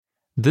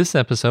This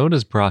episode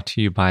is brought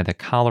to you by the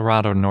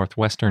Colorado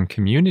Northwestern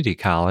Community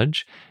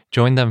College.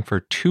 Join them for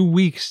 2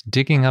 weeks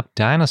digging up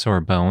dinosaur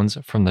bones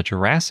from the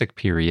Jurassic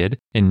period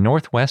in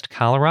Northwest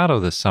Colorado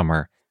this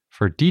summer.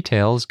 For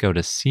details, go to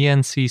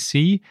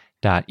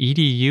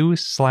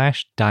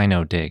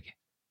cncc.edu/dinodig.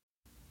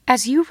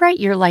 As you write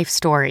your life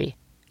story,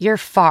 you're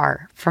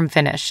far from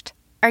finished.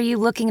 Are you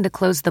looking to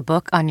close the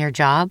book on your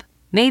job?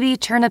 Maybe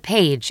turn a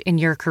page in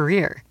your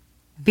career?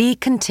 Be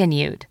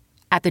continued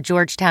at the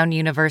Georgetown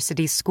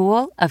University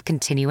School of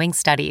Continuing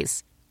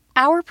Studies.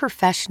 Our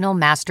professional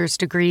master's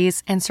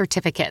degrees and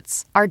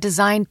certificates are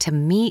designed to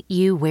meet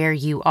you where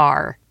you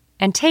are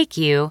and take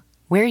you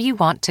where you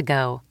want to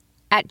go.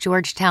 At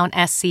Georgetown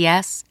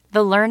SCS,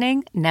 the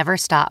learning never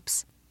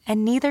stops,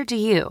 and neither do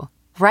you.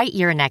 Write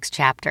your next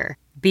chapter.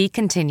 Be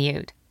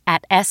continued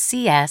at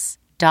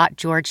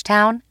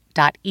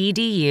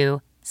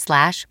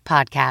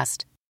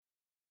scs.georgetown.edu/podcast.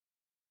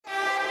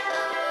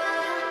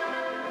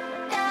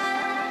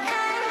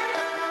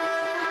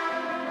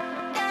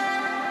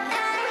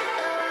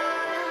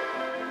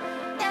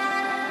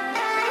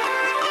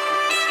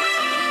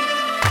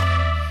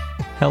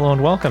 Hello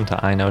and welcome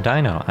to I Know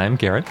Dino. I'm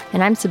Garrett.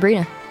 And I'm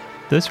Sabrina.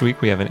 This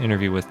week we have an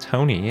interview with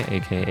Tony,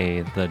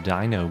 aka the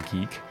Dino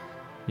Geek.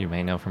 You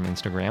may know from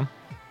Instagram.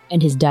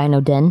 And his dino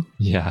den.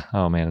 Yeah,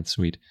 oh man, it's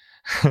sweet.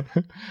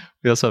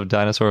 We also have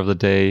Dinosaur of the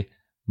Day,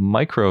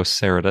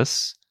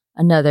 Microceratus.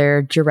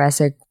 Another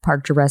Jurassic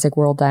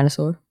World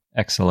dinosaur.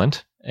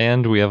 Excellent.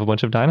 And we have a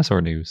bunch of dinosaur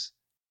news.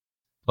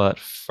 But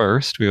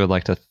first, we would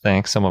like to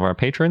thank some of our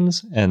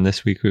patrons. And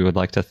this week we would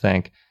like to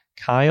thank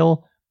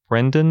Kyle,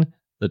 Brendan,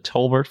 the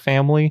Tolbert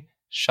family,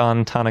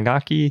 Sean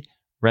Tanagaki,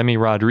 Remy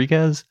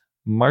Rodriguez,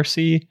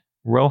 Marcy,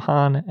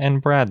 Rohan,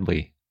 and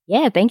Bradley.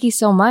 Yeah, thank you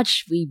so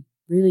much. We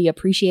really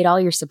appreciate all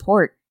your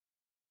support.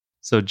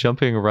 So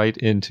jumping right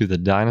into the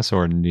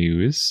dinosaur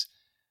news,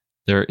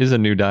 there is a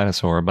new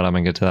dinosaur, but I'm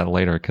going to get to that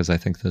later because I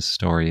think this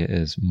story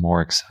is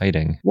more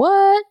exciting.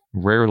 What?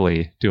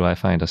 Rarely do I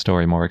find a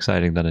story more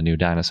exciting than a new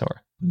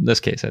dinosaur. In this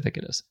case, I think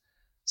it is.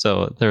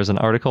 So there's an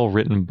article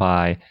written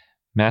by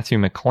Matthew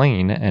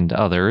McLean and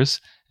others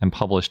and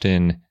published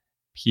in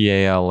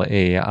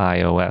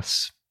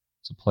PALAIOS.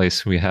 It's a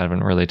place we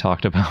haven't really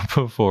talked about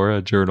before,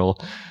 a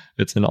journal.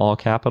 It's in all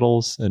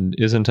capitals and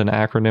isn't an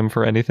acronym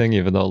for anything,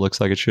 even though it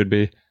looks like it should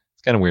be.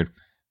 It's kind of weird.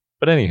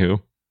 But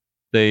anywho,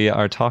 they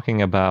are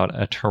talking about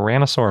a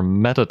Tyrannosaur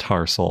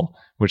metatarsal,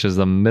 which is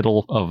the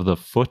middle of the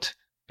foot,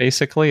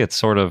 basically. It's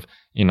sort of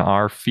in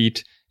our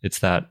feet. It's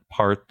that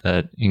part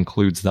that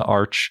includes the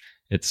arch.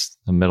 It's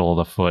the middle of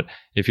the foot.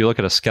 If you look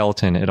at a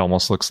skeleton, it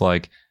almost looks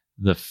like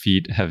the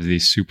feet have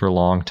these super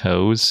long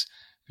toes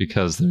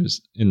because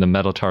there's in the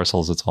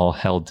metatarsals, it's all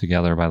held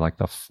together by like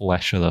the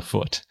flesh of the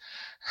foot.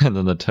 And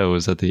then the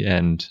toes at the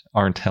end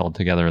aren't held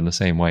together in the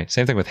same way.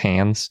 Same thing with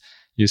hands.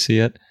 You see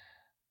it.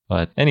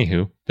 But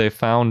anywho, they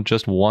found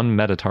just one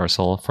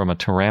metatarsal from a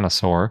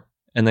tyrannosaur,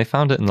 and they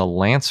found it in the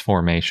Lance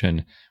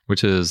Formation,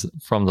 which is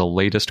from the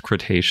latest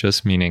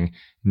Cretaceous, meaning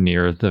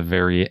near the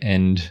very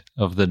end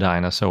of the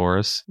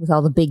dinosaurs. With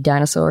all the big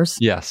dinosaurs?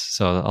 Yes.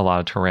 So a lot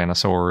of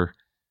Tyrannosaurus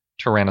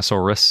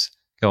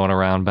going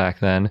around back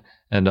then,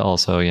 and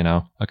also,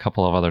 a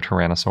couple of other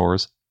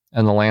tyrannosaurs.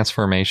 And the Lance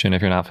Formation,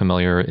 if you're not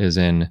familiar, is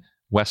in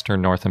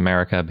Western North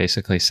America,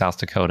 basically South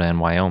Dakota and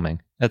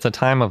Wyoming. At the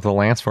time of the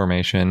Lance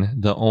Formation,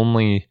 the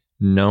only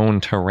known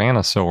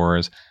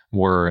tyrannosaurs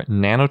were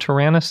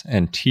Nanotyrannus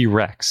and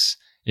T-Rex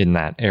in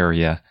that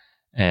area.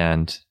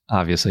 And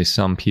obviously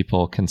some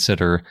people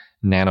consider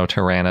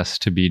Nanotyrannus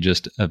to be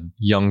just a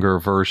younger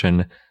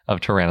version of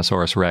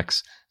Tyrannosaurus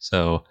Rex.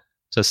 So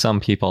to some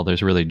people,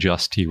 there's really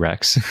just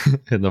T-Rex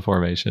in the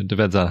formation.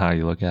 Depends on how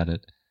you look at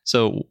it.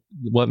 So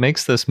what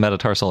makes this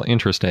metatarsal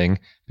interesting,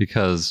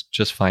 because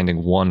just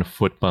finding one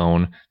foot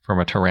bone from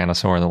a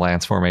tyrannosaur in the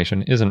Lance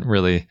Formation isn't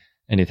really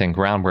anything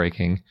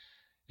groundbreaking,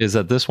 is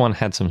that this one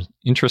had some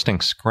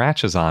interesting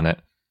scratches on it,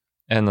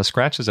 and the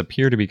scratches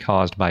appear to be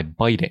caused by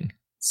biting.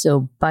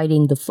 So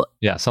biting the foot.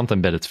 Yeah,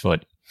 something bit its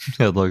foot,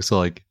 it looks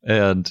like.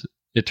 And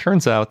it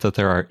turns out that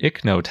there are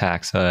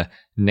ichnotaxa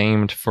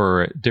named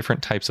for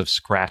different types of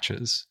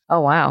scratches.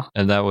 Oh, wow.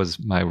 And that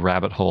was my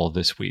rabbit hole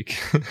this week.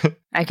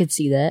 I could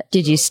see that.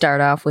 Did you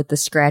start off with the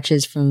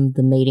scratches from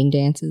the mating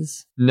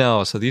dances?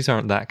 No, so these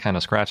aren't that kind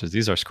of scratches.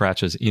 These are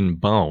scratches in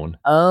bone.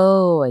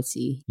 Oh, I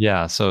see.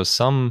 Yeah, so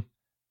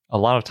a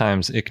lot of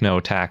times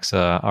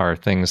ichnotaxa are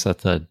things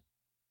that the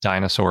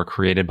dinosaur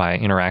created by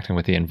interacting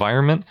with the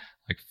environment,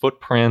 like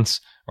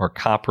footprints or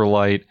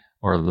coprolite,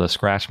 or the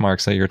scratch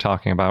marks that you're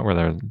talking about where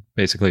they're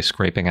basically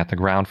scraping at the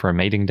ground for a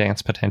mating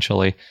dance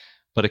potentially.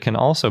 But it can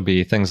also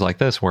be things like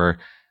this where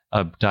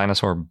a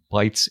dinosaur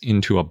bites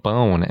into a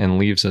bone and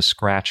leaves a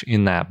scratch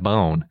in that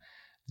bone.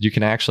 You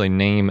can actually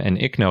name an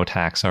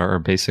ichnotaxa, or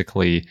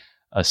basically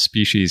a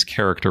species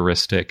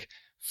characteristic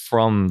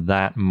from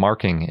that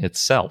marking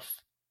itself,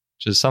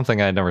 which is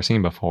something I'd never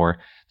seen before.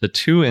 The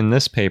two in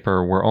this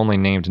paper were only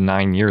named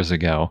 9 years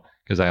ago,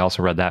 because I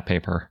also read that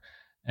paper.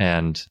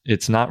 And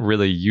it's not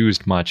really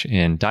used much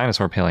in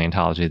dinosaur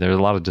paleontology. There's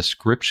a lot of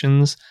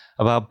descriptions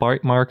about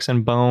bite marks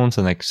and bones,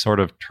 and they sort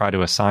of try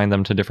to assign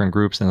them to different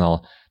groups, and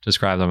they'll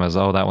describe them as,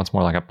 oh, that one's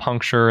more like a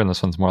puncture, and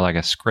this one's more like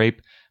a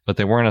scrape. But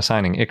they weren't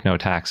assigning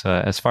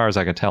ichnotaxa, as far as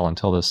I could tell,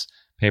 until this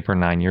paper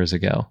 9 years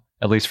ago,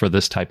 at least for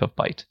this type of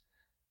bite.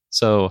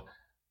 So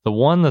the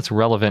one that's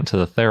relevant to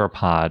the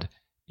theropod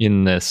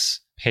in this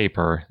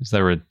paper is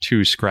there were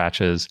 2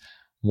 scratches.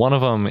 One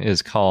of them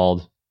is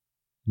called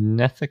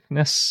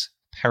Nethicnus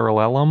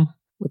parallelum.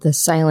 With a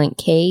silent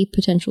K,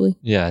 potentially?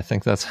 Yeah, I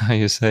think that's how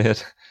you say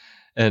it.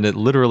 And it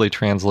literally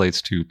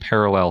translates to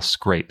parallel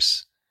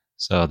scrapes.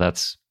 So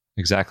that's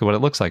exactly what it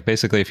looks like.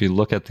 Basically, if you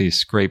look at these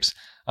scrapes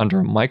under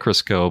a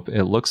microscope,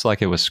 it looks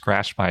like it was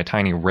scratched by a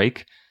tiny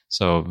rake.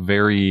 So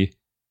very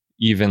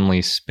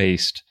evenly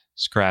spaced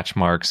scratch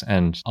marks,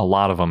 and a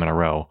lot of them in a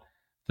row.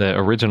 The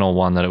original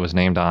one that it was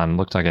named on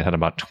looked like it had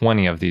about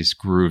 20 of these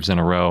grooves in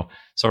a row,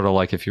 sort of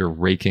like if you're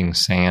raking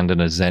sand in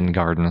a Zen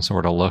garden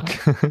sort of look.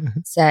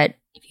 Is that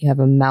if you have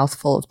a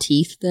mouthful of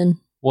teeth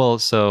then? Well,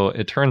 so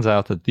it turns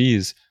out that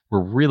these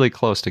were really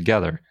close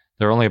together.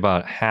 They're only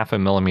about 0.5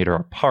 millimeter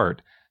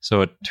apart.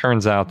 So it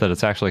turns out that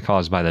it's actually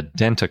caused by the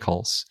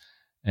denticles.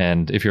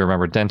 And if you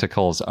remember,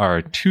 denticles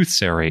are tooth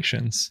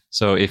serrations.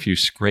 So if you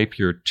scrape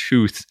your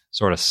tooth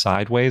sort of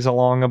sideways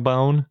along a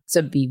bone. So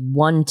it'd be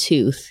one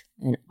tooth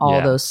and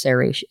all those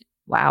serrations.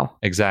 Wow.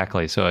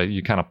 Exactly. So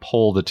you kind of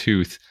pull the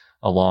tooth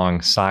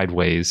along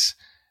sideways,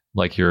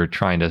 like you're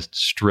trying to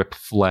strip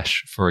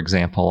flesh, for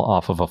example,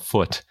 off of a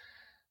foot.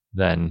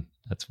 Then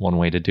that's one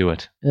way to do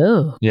it.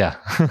 Oh. Yeah.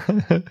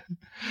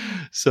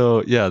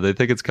 So, yeah, they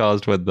think it's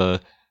caused when the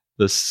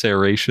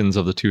serrations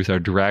of the tooth are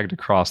dragged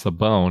across the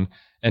bone.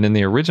 And in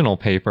the original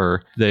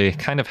paper, they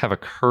kind of have a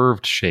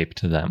curved shape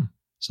to them.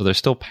 So they're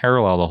still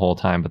parallel the whole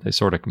time, but they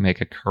sort of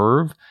make a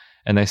curve.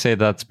 And they say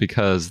that's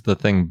because the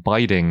thing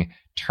biting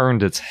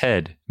turned its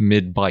head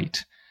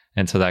mid-bite.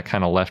 And so that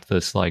kind of left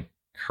this like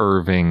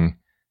curving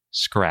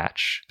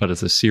scratch, but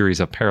it's a series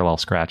of parallel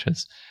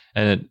scratches.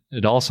 And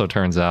it also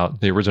turns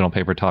out the original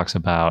paper talks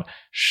about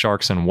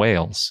sharks and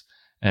whales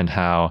and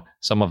how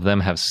some of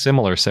them have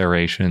similar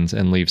serrations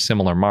and leave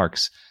similar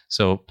marks.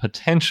 So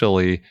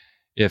potentially,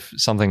 if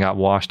something got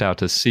washed out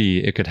to sea,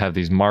 it could have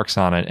these marks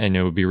on it, and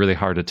it would be really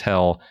hard to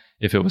tell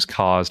if it was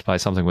caused by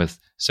something with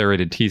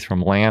serrated teeth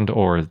from land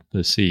or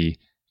the sea.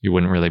 You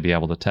wouldn't really be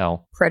able to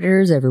tell.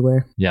 Predators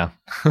everywhere. Yeah.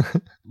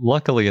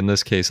 Luckily, in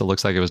this case, it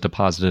looks like it was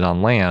deposited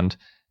on land,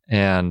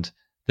 and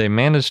they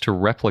managed to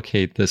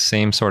replicate this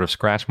same sort of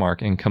scratch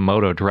mark in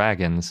Komodo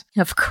dragons.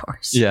 Of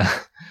course. Yeah.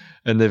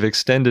 And they've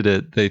extended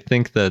it. They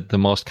think that the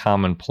most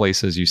common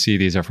places you see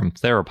these are from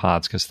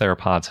theropods, because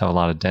theropods have a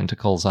lot of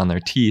denticles on their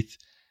teeth.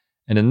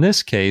 And in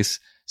this case,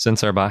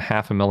 since they're about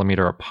 0.5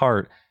 millimeter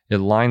apart, it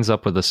lines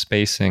up with the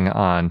spacing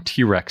on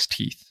T-Rex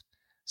teeth.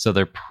 So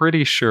they're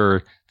pretty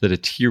sure that a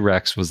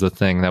T-Rex was the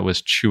thing that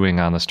was chewing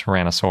on this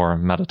Tyrannosaur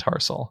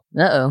metatarsal.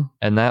 Uh-oh.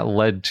 And that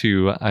led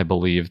to, I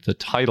believe, the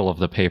title of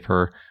the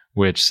paper,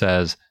 which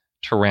says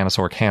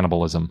Tyrannosaur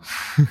Cannibalism.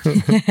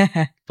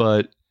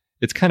 But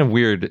it's kind of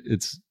weird.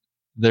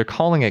 They're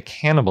calling it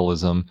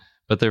cannibalism,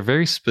 but they're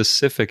very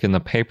specific in the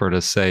paper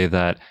to say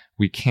that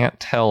we can't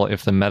tell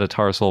if the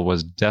metatarsal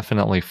was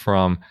definitely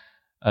from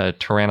a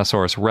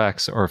Tyrannosaurus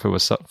rex or if it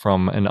was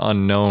from an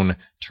unknown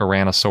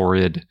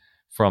Tyrannosaurid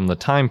from the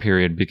time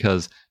period,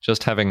 because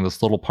just having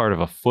this little part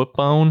of a foot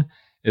bone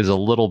is a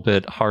little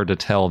bit hard to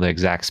tell the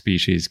exact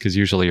species, because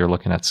usually you're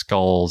looking at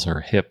skulls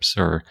or hips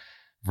or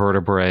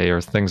vertebrae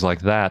or things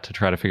like that to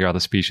try to figure out the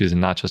species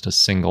and not just a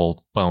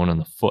single bone in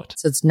the foot.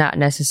 So it's not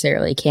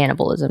necessarily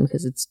cannibalism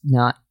because it's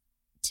not,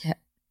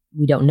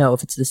 we don't know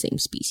if it's the same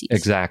species.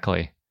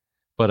 Exactly.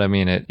 But I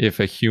mean, if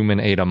a human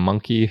ate a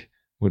monkey,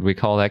 would we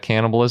call that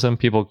cannibalism?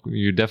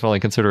 You definitely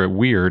consider it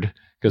weird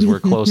because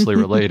we're closely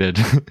related,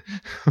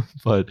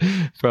 but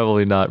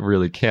probably not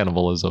really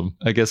cannibalism.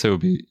 I guess it would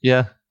be,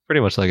 yeah,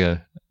 pretty much like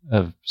a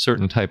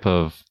certain type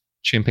of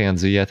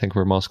chimpanzee I think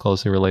we're most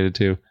closely related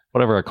to.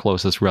 Whatever our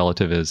closest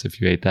relative is,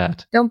 if you ate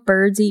that. Don't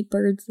birds eat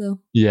birds, though?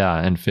 Yeah,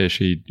 and fish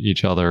eat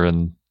each other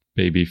and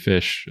baby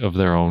fish of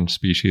their own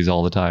species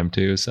all the time,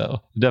 too.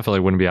 So it definitely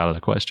wouldn't be out of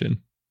the question.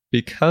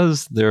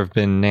 Because there have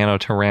been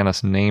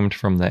Nanotyrannus named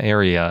from the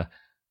area,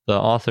 the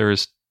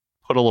authors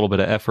put a little bit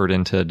of effort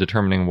into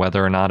determining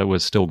whether or not it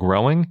was still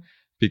growing,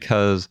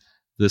 because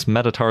this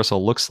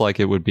metatarsal looks like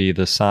it would be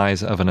the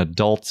size of an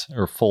adult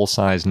or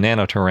full-size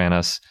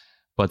Nanotyrannus,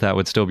 but that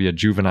would still be a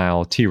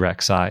juvenile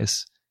T-Rex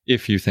size,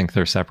 if you think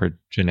they're separate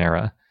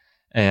genera.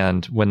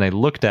 And when they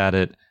looked at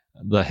it,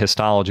 the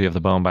histology of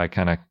the bone by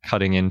kind of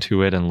cutting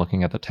into it and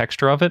looking at the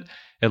texture of it,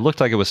 it looked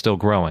like it was still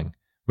growing,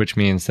 which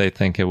means they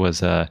think it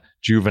was a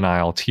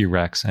juvenile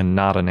T-Rex and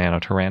not a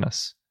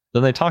Nanotyrannus.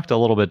 Then they talked a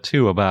little bit,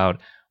 too, about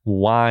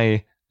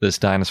why this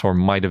dinosaur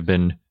might have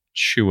been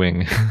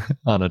chewing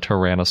on a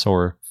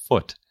Tyrannosaur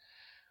foot.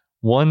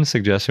 One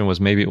suggestion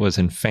was maybe it was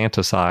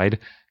infanticide,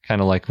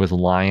 kind of like with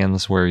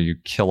lions where you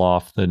kill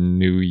off the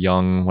new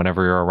young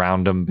whenever you're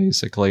around them,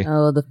 basically.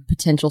 Oh, the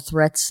potential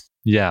threats.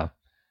 Yeah.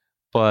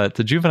 but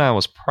the juvenile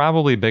was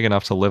probably big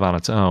enough to live on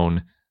its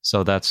own,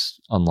 so that's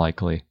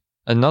unlikely.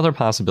 Another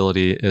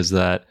possibility is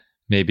that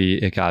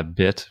maybe it got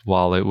bit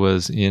while it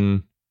was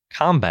in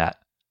combat,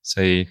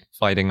 say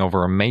fighting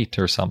over a mate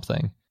or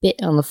something.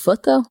 Bit on the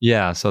foot, though?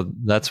 Yeah, so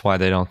that's why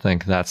they don't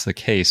think that's the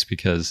case,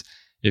 because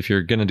if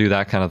you're going to do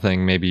that kind of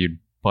thing, maybe you'd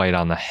bite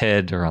on the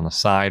head or on the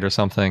side or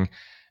something.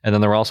 And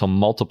then there were also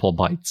multiple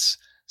bites.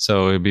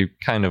 So it'd be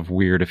kind of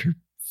weird if you're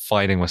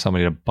fighting with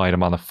somebody to bite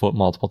them on the foot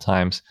multiple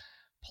times.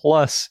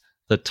 Plus,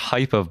 the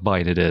type of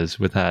bite it is,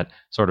 with that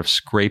sort of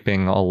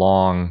scraping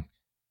along,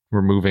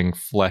 removing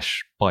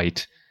flesh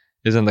bite,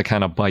 isn't the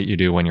kind of bite you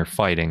do when you're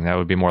fighting. That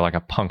would be more like a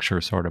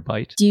puncture sort of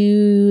bite.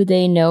 Do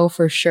they know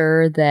for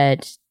sure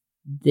that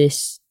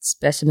this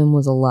specimen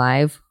was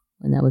alive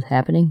when that was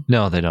happening?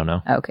 No, they don't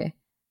know. Okay.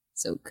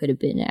 So it could have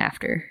been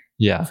after.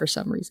 Yeah. For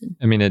some reason.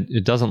 I mean,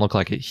 it doesn't look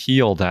like it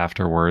healed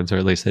afterwards, or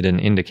at least they didn't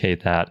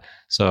indicate that.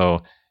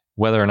 So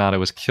whether or not it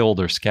was killed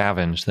or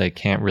scavenged, they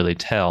can't really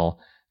tell.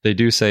 They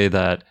do say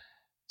that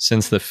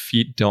since the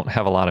feet don't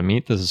have a lot of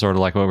meat, this is sort of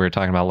like what we were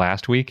talking about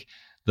last week,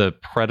 the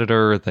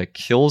predator that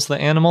kills the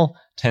animal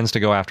tends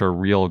to go after a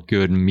real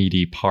good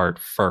meaty part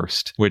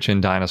first, which in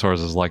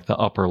dinosaurs is like the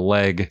upper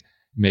leg,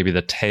 maybe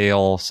the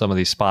tail, some of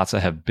these spots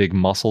that have big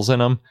muscles in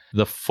them.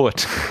 The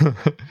foot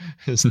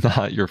is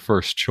not your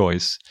first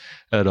choice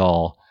at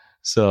all.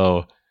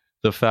 So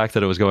the fact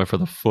that it was going for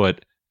the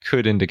foot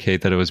could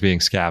indicate that it was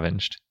being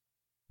scavenged.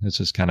 It's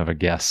just kind of a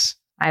guess.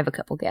 I have a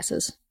couple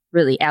guesses.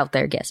 Really out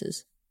there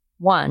guesses.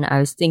 One, I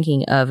was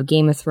thinking of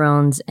Game of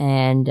Thrones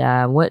and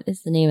what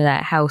is the name of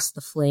that house?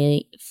 The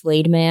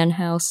Flayed Man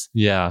house?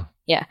 Yeah.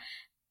 Yeah.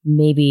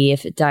 Maybe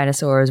if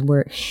dinosaurs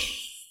were...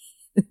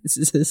 This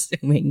is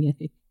assuming...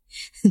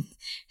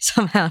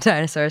 somehow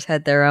dinosaurs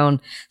had their own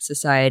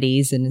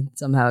societies and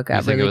somehow it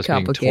got really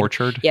complicated. Being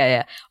tortured?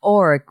 Yeah.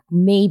 Or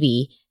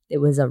maybe it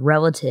was a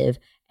relative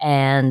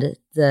and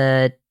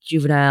the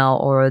juvenile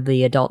or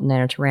the adult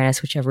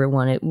Nanotyrannus, whichever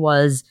one it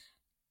was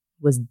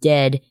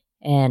dead,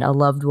 and a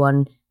loved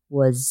one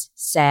was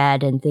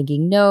sad and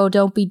thinking, no,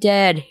 don't be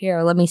dead.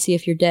 Here, let me see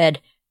if you're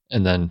dead.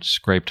 And then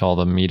scraped all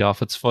the meat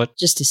off its foot?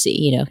 Just to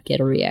see,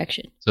 get a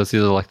reaction. So it's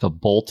either like the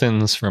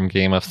Boltons from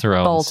Game of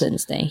Thrones.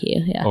 Boltons, thank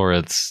you, yeah. Or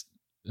it's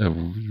a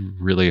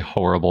really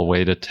horrible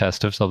way to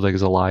test if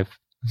something's alive.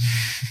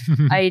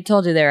 I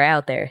told you they're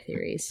out there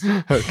theories.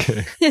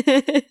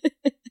 Okay.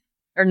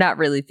 Or not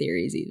really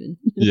theories, even.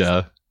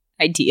 Yeah.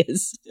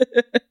 Ideas.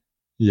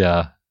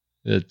 Yeah.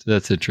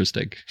 That's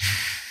interesting.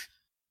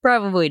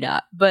 Probably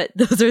not, but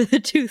those are the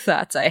two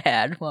thoughts I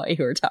had while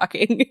you were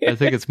talking. I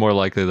think it's more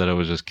likely that it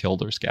was just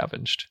killed or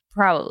scavenged.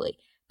 Probably.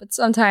 But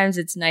sometimes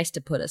it's nice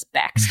to put us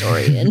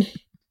backstory in.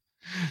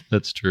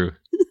 That's true.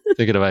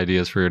 Thinking of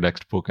ideas for your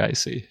next book, I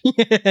see.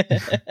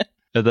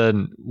 And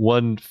then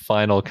one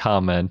final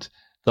comment.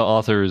 The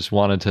authors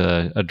wanted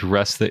to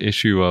address the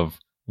issue of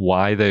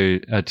why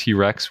a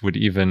T-Rex would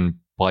even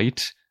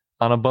bite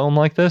on a bone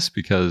like this,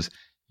 because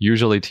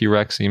usually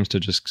T-Rex seems to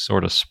just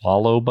sort of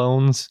swallow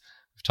bones.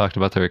 We've talked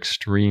about their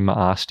extreme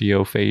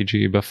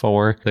osteophagy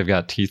before. They've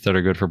got teeth that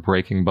are good for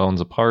breaking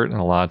bones apart, and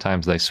a lot of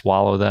times they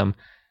swallow them.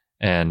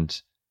 And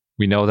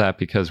we know that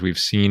because we've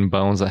seen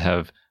bones that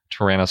have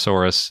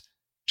Tyrannosaurus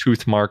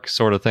tooth mark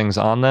sort of things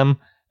on them,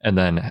 and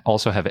then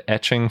also have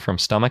etching from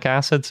stomach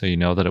acid, so you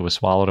know that it was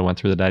swallowed and went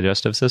through the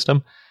digestive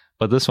system.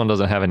 But this one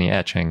doesn't have any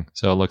etching,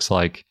 so it looks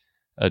like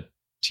a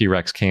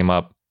T-Rex came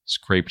up,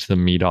 scraped the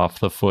meat off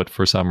the foot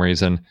for some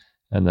reason,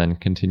 and then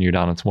continued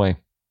on its way.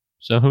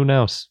 So who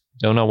knows?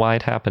 Don't know why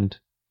it happened,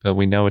 but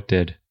we know it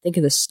did. Think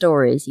of the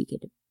stories you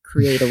could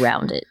create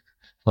around it.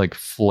 Like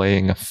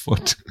flaying a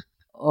foot.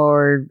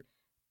 Or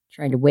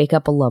trying to wake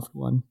up a loved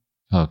one.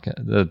 Okay,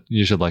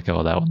 you should let go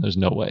of that one. There's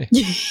no way.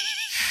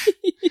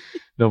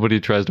 Nobody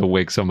tries to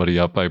wake somebody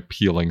up by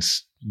peeling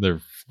their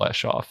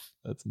flesh off.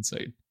 That's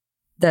insane.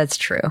 That's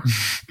true.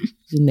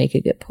 You make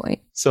a good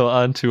point. So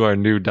on to our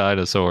new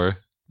dinosaur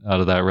out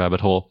of that rabbit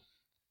hole.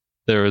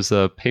 There is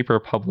a paper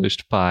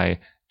published by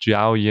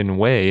Zhao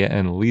Yinwei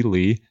and Li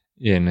Li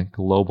in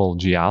Global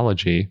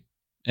Geology,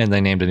 and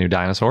they named a new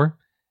dinosaur.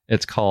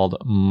 It's called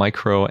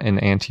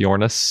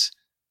Microenantiornis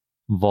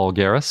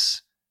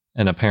vulgaris,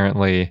 and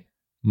apparently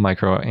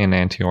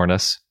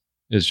Microenantiornis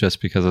is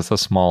just because it's a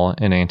small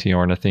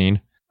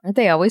enantiornithine. Aren't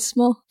they always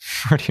small?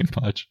 Pretty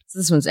much. So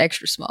this one's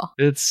extra small.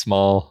 It's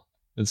small.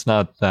 It's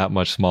not that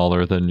much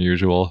smaller than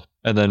usual.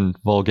 And then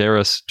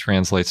vulgaris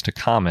translates to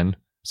common.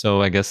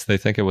 So I guess they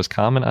think it was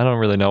common. I don't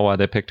really know why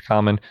they picked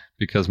common,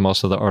 because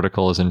most of the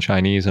article is in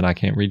Chinese and I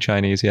can't read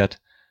Chinese yet.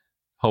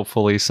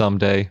 Hopefully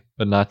someday,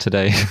 but not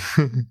today.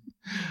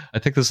 I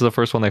think this is the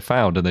first one they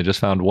found, and they just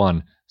found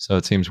one. So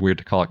it seems weird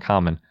to call it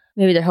common.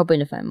 Maybe they're hoping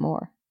to find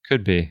more.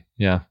 Could be,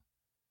 yeah.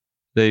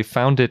 They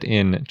found it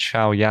in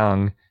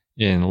Chaoyang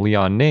in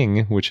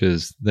Liaoning, which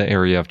is the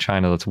area of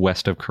China that's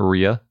west of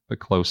Korea, but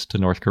close to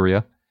North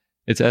Korea.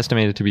 It's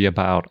estimated to be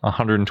about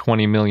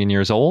 120 million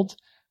years old,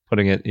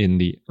 putting it in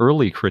the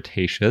early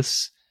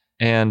Cretaceous,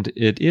 and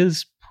it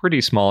is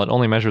pretty small. It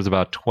only measures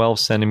about 12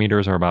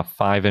 centimeters or about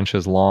 5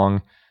 inches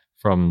long,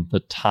 from the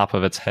top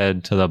of its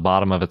head to the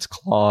bottom of its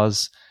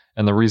claws.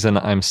 And the reason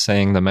I'm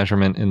saying the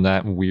measurement in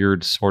that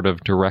weird sort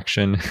of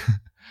direction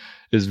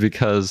is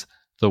because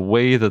the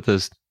way that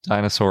this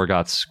dinosaur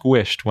got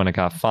squished when it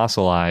got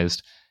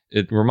fossilized,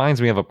 it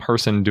reminds me of a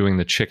person doing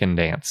the chicken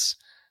dance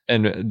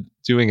and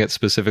doing it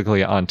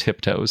specifically on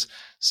tiptoes.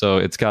 So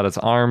it's got its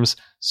arms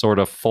sort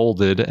of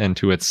folded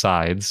into its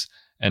sides,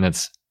 and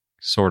it's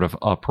sort of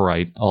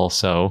upright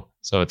also.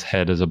 So its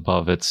head is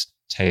above its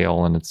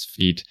tail and its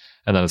feet,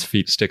 and then its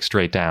feet stick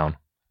straight down.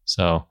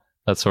 So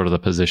that's sort of the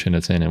position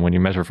it's in. And when you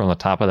measure from the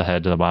top of the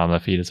head to the bottom of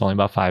the feet, it's only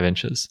about 5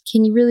 inches.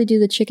 Can you really do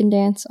the chicken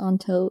dance on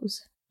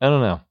toes? I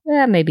don't know.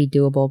 That may be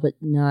doable, but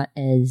not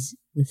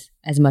with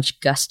as much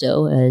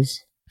gusto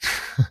as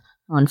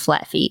on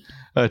flat feet.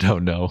 I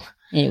don't know.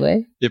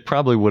 Anyway. It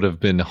probably would have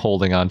been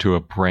holding onto a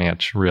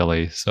branch,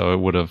 really. So it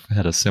would have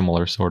had a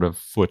similar sort of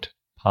foot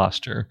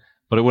posture,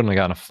 but it wouldn't have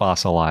gotten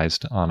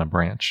fossilized on a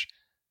branch.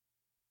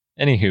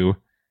 Anywho,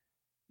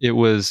 it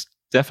was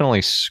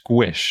definitely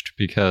squished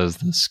because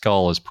the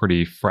skull is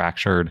pretty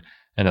fractured,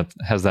 and it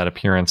has that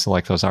appearance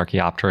like those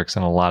Archaeopteryx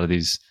and a lot of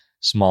these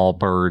small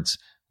birds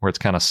where it's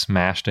kind of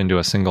smashed into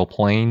a single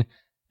plane,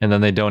 and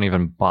then they don't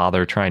even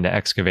bother trying to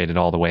excavate it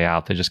all the way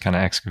out. They just kind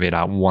of excavate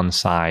out one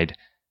side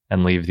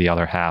and leave the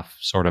other half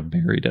sort of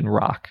buried in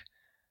rock.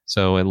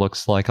 So it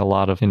looks like a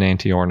lot of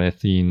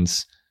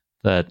enantiornithines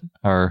that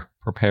are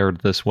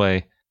prepared this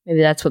way.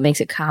 Maybe that's what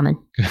makes it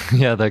common.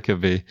 Yeah, that could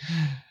be.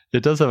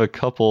 It does have a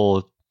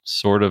couple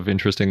sort of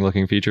interesting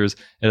looking features.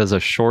 It has a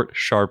short,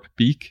 sharp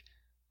beak,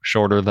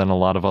 shorter than a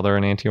lot of other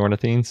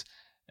enantiornithines.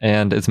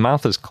 And its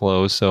mouth is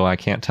closed, so I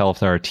can't tell if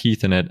there are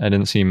teeth in it. I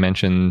didn't see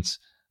mentions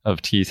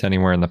of teeth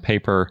anywhere in the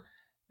paper.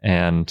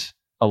 And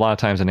a lot of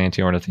times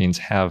enantiornithines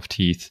have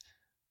teeth,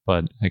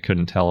 but I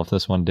couldn't tell if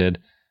this one did.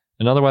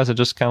 And otherwise, it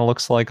just kind of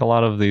looks like a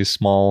lot of these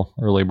small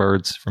early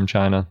birds from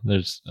China.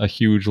 There's a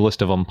huge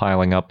list of them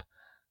piling up.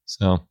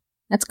 So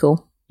that's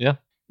cool. Yeah.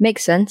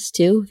 Makes sense,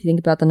 too, if you think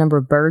about the number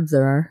of birds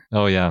there are.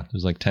 Oh, yeah.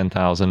 There's like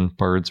 10,000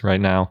 birds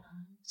right now.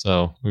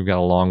 So we've got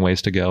a long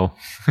ways to go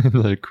in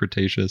the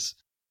Cretaceous.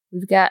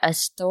 We've got a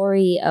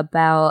story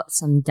about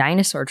some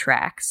dinosaur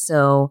tracks.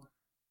 So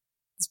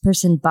this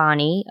person,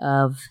 Bonnie,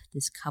 of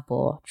this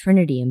couple,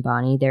 Trinity and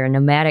Bonnie, they're a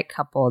nomadic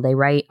couple. They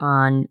write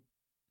on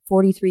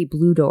 43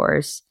 Blue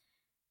Doors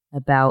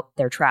about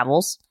their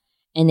travels.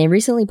 And they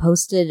recently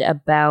posted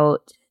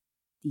about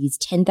these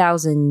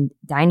 10,000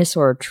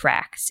 dinosaur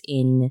tracks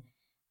in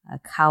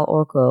Cal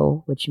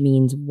Orco, which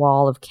means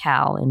Wall of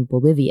Cal in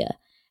Bolivia.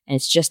 And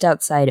it's just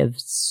outside of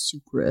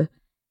Sucre.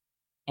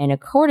 And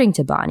according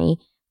to Bonnie,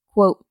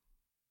 quote,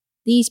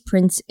 these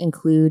prints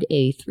include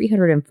a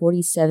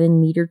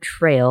 347-meter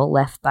trail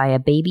left by a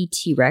baby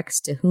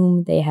T-Rex to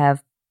whom they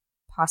have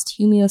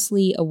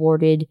posthumously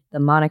awarded the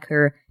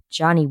moniker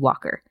Johnny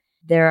Walker.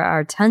 There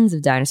are tons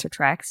of dinosaur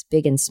tracks,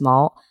 big and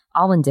small,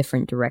 all in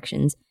different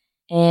directions.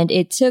 And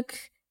it took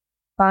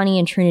Bonnie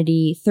and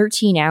Trinity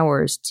 13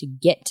 hours to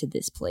get to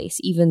this place,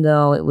 even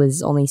though it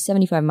was only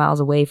 75 miles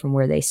away from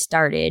where they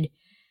started.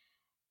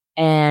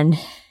 And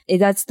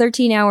that's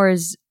 13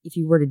 hours if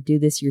you were to do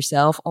this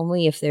yourself,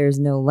 only if there's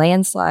no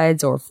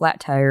landslides or flat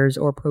tires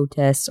or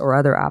protests or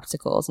other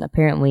obstacles. And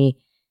apparently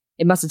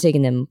it must have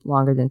taken them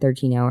longer than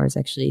 13 hours,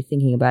 actually,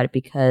 thinking about it,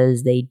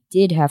 because they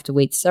did have to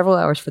wait several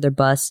hours for their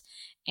bus,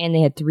 and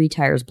they had 3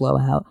 tires blow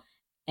out,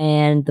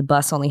 and the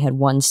bus only had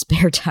 1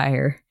 spare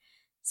tire.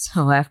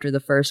 So after the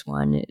first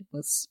one, it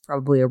was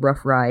probably a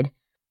rough ride.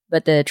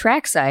 But the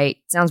track site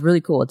sounds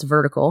really cool. It's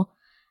vertical,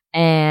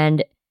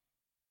 and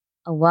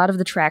a lot of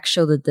the tracks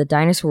show that the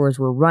dinosaurs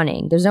were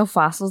running. There's no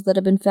fossils that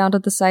have been found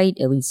at the site,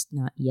 at least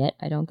not yet,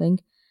 I don't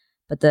think.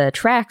 But the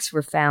tracks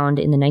were found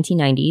in the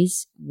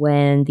 1990s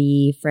when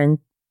the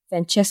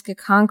Francesca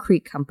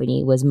Concrete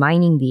Company was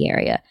mining the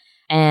area.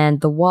 And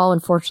the wall,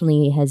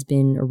 unfortunately, has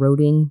been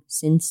eroding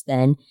since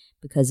then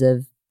because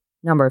of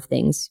a number of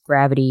things: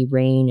 gravity,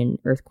 rain, and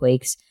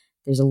earthquakes.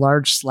 There's a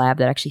large slab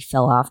that actually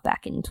fell off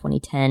back in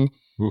 2010.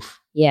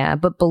 Oof. Yeah,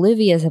 but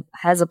Bolivia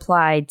has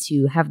applied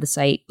to have the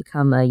site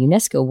become a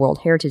UNESCO World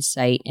Heritage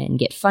Site and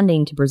get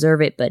funding to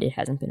preserve it, but it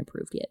hasn't been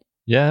approved yet.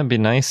 Yeah, it'd be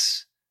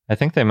nice. I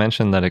think they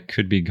mentioned that it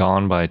could be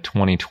gone by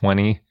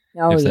 2020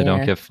 if they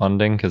don't get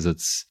funding, because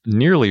it's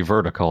nearly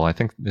vertical. I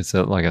think it's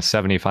at like a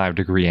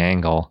 75-degree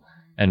angle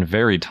and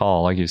very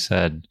tall, like you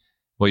said.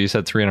 Well, you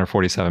said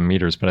 347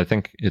 meters, but I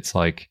think it's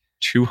like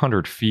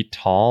 200 feet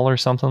tall or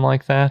something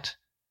like that.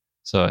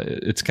 So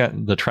it's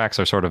got, the tracks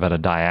are sort of at a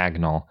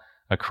diagonal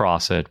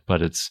across it,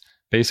 but it's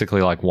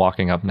basically like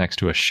walking up next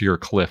to a sheer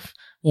cliff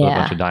with a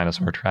bunch of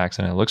dinosaur tracks,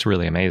 and it looks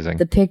really amazing.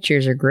 The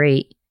pictures are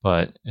great.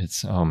 But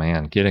it's, oh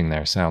man, getting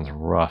there sounds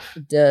rough.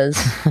 It does.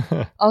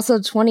 Also,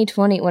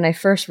 2020, when I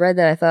first read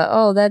that, I thought,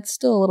 oh, that's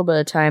still a little bit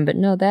of time. But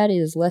no, that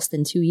is less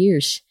than 2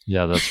 years.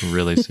 Yeah, that's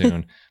really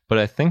soon. But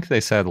I think they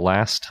said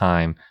last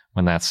time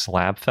when that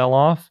slab fell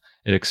off,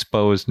 it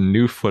exposed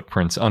new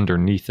footprints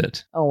underneath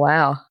it. Oh,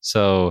 wow.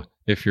 So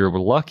if you're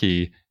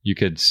lucky, you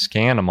could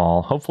scan them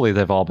all. Hopefully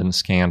they've all been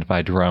scanned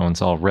by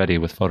drones already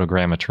with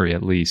photogrammetry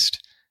at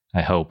least,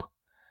 I hope.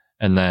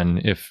 And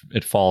then if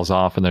it falls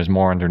off and there's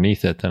more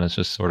underneath it, then it's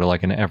just sort of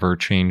like an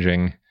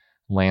ever-changing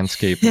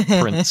landscape of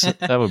prints.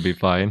 That would be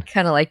fine.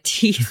 Kind of like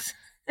teeth.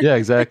 Yeah,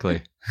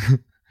 exactly.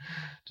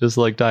 Just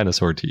like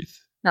dinosaur teeth.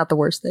 Not the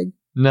worst thing.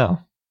 No.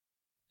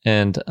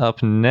 And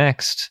up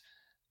next,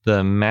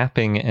 the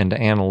mapping and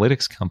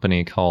analytics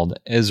company called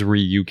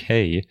Esri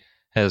UK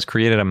has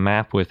created a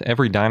map with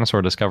every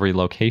dinosaur discovery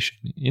location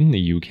in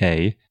the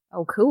UK.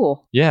 Oh,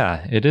 cool.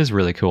 Yeah, it is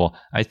really cool.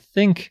 I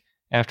think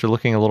after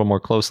looking a little more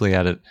closely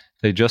at it,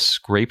 they just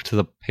scraped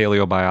the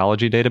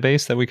paleobiology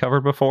database that we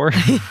covered before.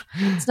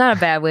 It's not a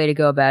bad way to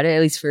go about it,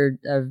 at least for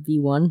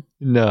V1.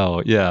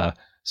 No, yeah.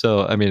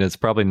 So, I mean, it's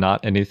probably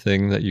not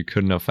anything that you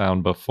couldn't have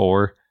found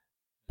before.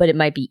 But it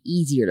might be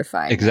easier to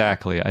find.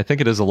 Exactly. I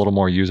think it is a little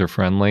more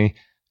user-friendly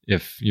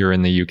if you're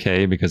in the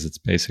UK, because it's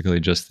basically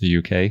just the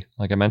UK,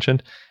 like I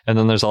mentioned. And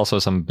then there's also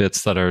some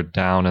bits that are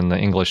down in the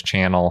English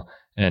Channel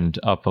and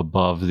up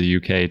above the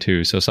UK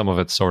too. So some of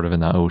it's sort of in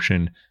the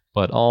ocean,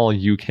 but all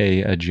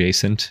UK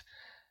adjacent.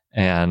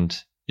 And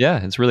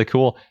yeah, it's really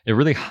cool. It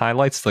really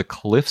highlights the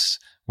cliffs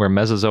where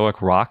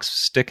Mesozoic rocks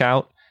stick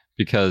out,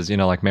 because, you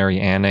know, like Mary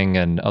Anning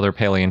and other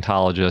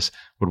paleontologists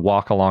would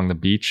walk along the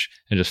beach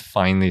and just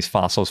find these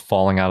fossils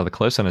falling out of the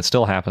cliffs. And it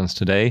still happens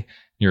today.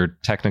 You're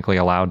technically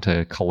allowed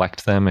to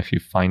collect them if you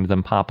find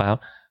them pop out,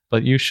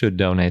 but you should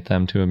donate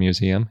them to a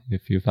museum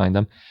if you find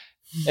them.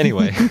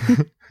 Anyway,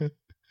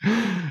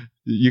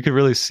 you can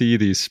really see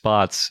these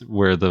spots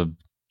where the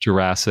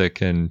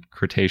Jurassic and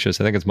Cretaceous,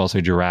 I think it's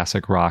mostly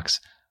Jurassic rocks,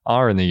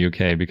 are in the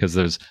UK, because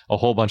there's a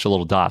whole bunch of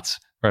little dots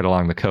right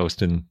along the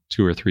coast in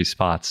 2 or 3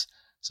 spots.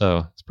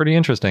 So it's pretty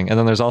interesting. And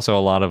then there's also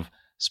a lot of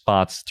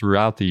spots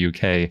throughout the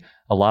UK,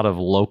 a lot of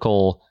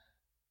local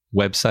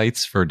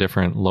websites for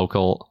different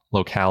local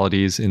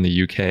localities in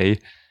the UK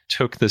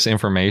took this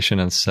information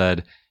and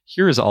said,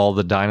 here's all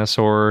the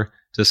dinosaur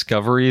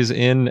discoveries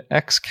in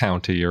X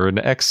county or in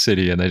X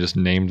city. And they just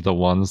named the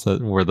ones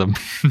that where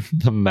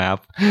the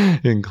map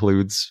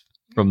includes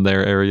from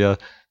their area.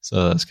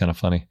 So that's kind of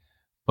funny.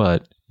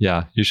 But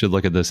yeah, you should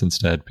look at this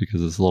instead,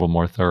 because it's a little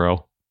more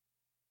thorough.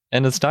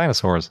 And it's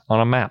dinosaurs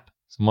on a map.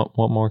 So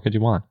what more could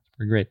you want? It's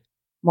pretty great.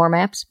 More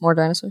maps? More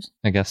dinosaurs?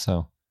 I guess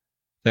so.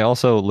 They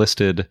also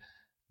listed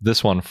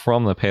this one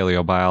from the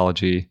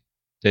paleobiology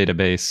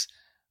database,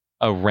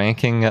 a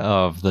ranking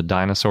of the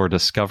dinosaur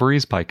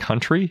discoveries by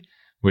country,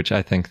 which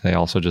I think they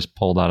also just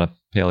pulled out a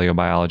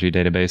paleobiology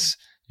database.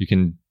 You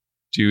can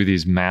do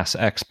these mass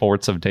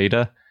exports of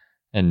data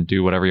and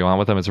do whatever you want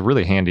with them. It's a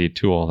really handy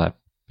tool, that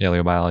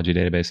paleobiology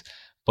database.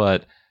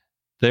 But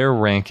their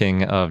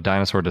ranking of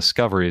dinosaur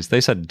discoveries,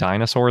 they said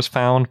dinosaurs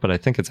found, but I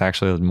think it's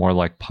actually more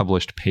like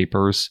published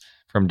papers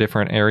from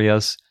different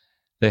areas.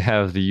 They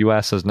have the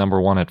US as number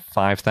 1 at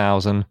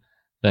 5,000,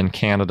 then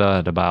Canada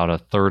at about a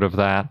third of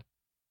that.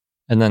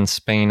 And then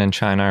Spain and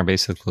China are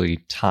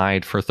basically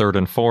tied for 3rd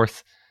and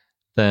 4th,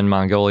 then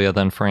Mongolia,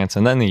 then France,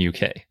 and then the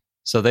UK.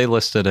 So they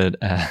listed it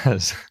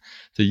as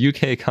the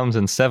UK comes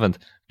in 7th,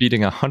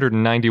 beating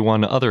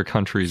 191 other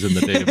countries in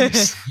the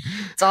database.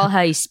 It's all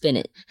how you spin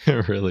it.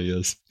 It really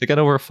is. They got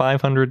over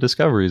 500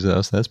 discoveries,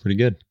 though, so that's pretty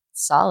good.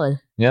 Solid.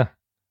 Yeah,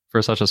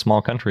 for such a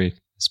small country,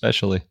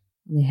 especially.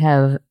 They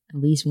have at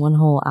least one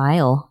whole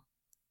aisle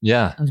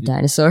of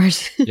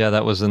dinosaurs. Yeah,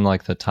 that was in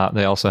like the top.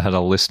 They also had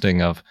a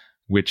listing of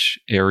which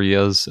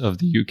areas of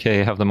the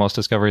UK have the most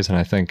discoveries, and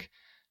I think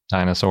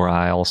Dinosaur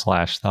Isle /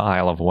 the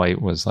Isle of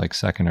Wight was like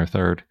 2nd or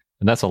 3rd.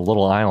 And that's a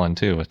little island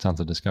too, with tons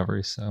of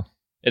discoveries. So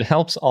it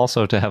helps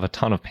also to have a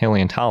ton of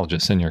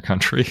paleontologists in your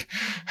country.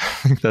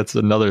 I think that's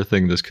another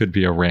thing this could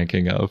be a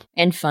ranking of.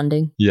 And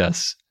funding.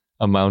 Yes,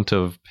 amount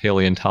of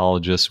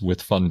paleontologists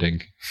with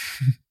funding.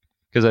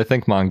 Because I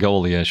think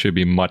Mongolia should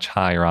be much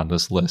higher on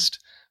this list,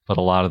 but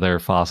a lot of their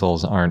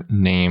fossils aren't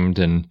named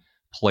and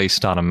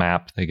placed on a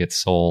map. They get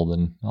sold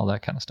and all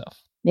that kind of stuff.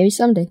 Maybe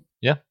someday.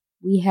 Yeah.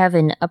 We have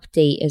an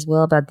update as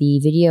well about the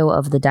video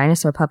of the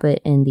dinosaur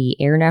puppet in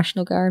the Air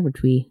National Guard,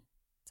 which we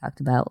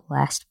talked about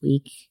last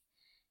week.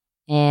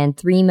 And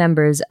 3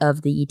 members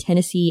of the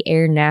Tennessee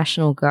Air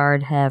National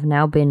Guard have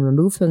now been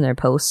removed from their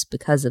posts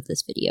because of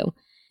this video.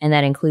 And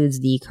that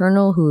includes the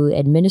colonel who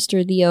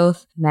administered the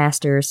oath,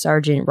 Master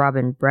Sergeant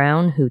Robin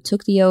Brown, who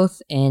took the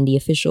oath, and the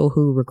official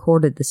who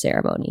recorded the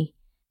ceremony.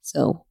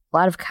 So, a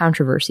lot of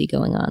controversy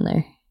going on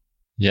there.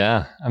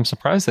 Yeah, I'm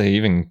surprised they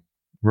even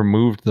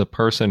removed the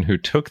person who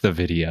took the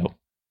video.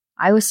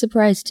 I was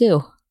surprised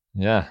too.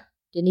 Yeah.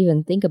 Didn't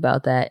even think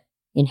about that.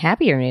 In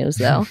happier news,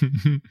 though,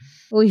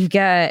 we've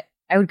got,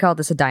 I would call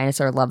this a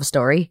dinosaur love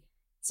story.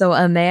 So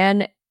a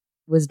man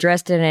was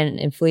dressed in an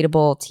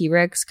inflatable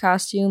T-Rex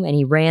costume, and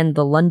he ran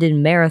the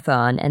London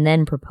Marathon and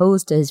then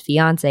proposed to his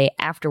fiancée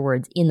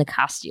afterwards in the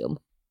costume.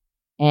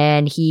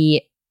 And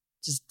he,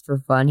 just for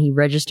fun, he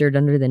registered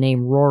under the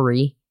name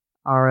Rory,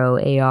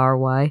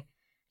 Roary.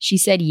 She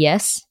said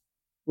yes,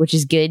 which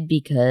is good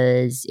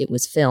because it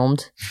was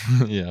filmed.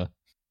 Yeah.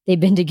 They've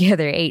been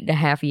together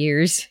 8.5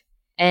 years.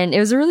 And it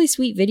was a really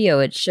sweet video.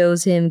 It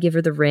shows him give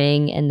her the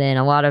ring and then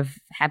a lot of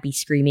happy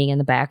screaming in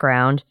the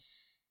background.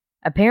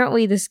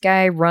 Apparently, this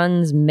guy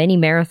runs many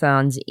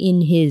marathons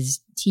in his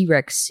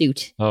T-Rex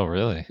suit. Oh,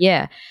 really?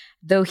 Yeah.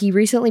 Though he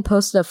recently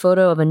posted a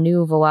photo of a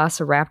new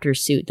Velociraptor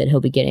suit that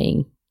he'll be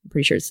getting. I'm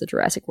pretty sure it's the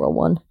Jurassic World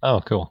one.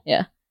 Oh, cool.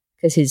 Yeah.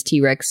 Because his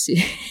T-Rex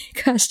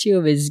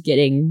costume is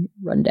getting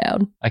run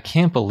down. I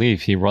can't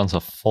believe he runs a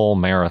full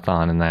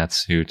marathon in that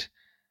suit.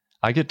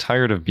 I get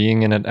tired of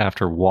being in it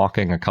after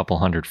walking a couple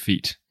hundred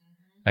feet.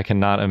 I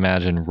cannot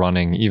imagine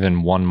running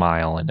even 1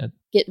 mile in it.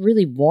 Get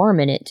really warm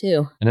in it,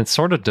 too. And it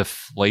sort of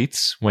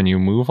deflates when you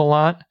move a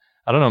lot.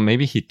 I don't know,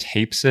 maybe he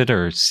tapes it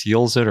or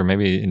seals it or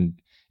maybe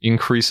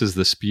increases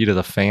the speed of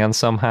the fan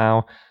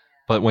somehow.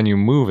 But when you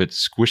move, it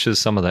squishes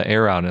some of the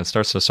air out and it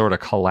starts to sort of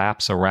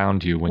collapse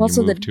around you when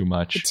you move too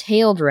much. The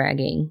tail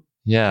dragging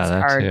is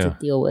hard to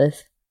deal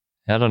with.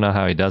 I don't know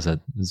how he does it.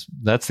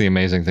 That's the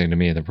amazing thing to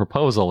me. The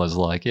proposal is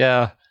like,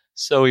 yeah,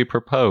 so he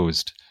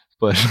proposed,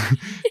 but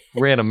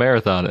ran a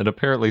marathon and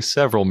apparently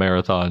several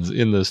marathons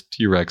in this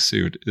T-Rex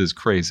suit is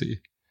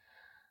crazy.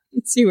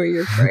 Let's see where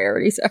your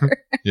priorities are.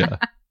 Yeah.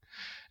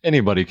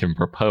 Anybody can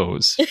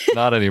propose.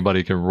 Not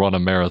anybody can run a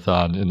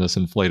marathon in this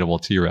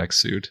inflatable T-Rex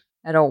suit.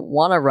 I don't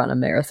want to run a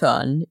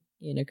marathon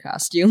in a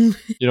costume.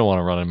 You don't want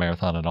to run a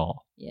marathon at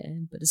all. Yeah,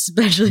 but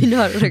especially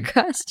not in a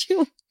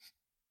costume.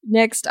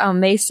 Next, on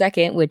May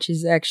 2nd, which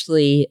is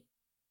actually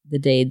the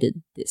day that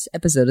this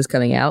episode is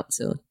coming out,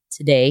 so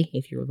today,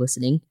 if you're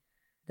listening,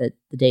 the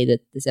day that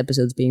this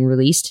episode's being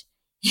released.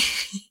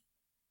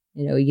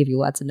 We give you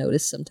lots of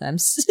notice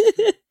sometimes.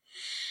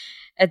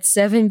 At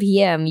 7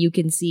 p.m., you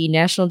can see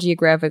National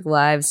Geographic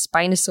Live's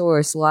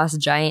Spinosaurus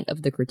Lost Giant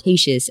of the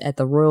Cretaceous at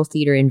the Royal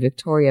Theatre in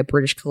Victoria,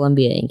 British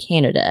Columbia in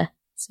Canada.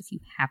 So if you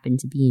happen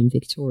to be in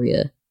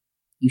Victoria,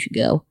 you should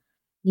go.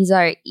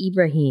 Nizar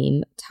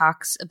Ibrahim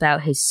talks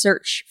about his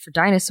search for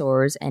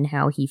dinosaurs and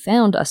how he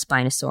found a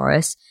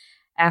Spinosaurus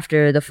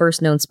after the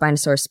first known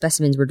Spinosaurus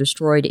specimens were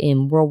destroyed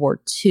in World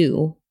War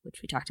II, which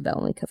we talked about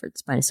when we covered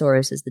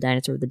Spinosaurus as the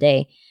dinosaur of the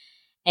day.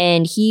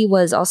 And he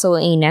was also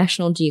a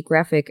National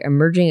Geographic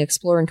Emerging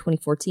Explorer in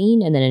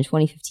 2014, and then in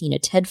 2015 a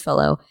TED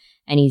Fellow.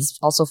 And he's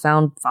also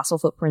found fossil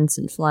footprints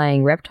and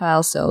flying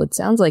reptiles, so it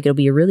sounds like it'll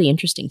be a really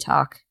interesting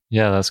talk.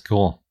 Yeah, that's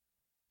cool.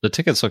 The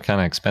tickets look kind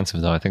of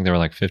expensive, though. I think they were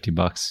like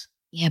 $50.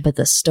 Yeah, but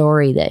the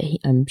story that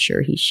I'm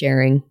sure he's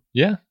sharing.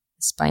 Yeah.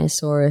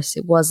 Spinosaurus,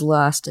 it was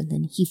lost, and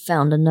then he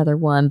found another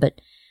one,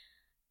 but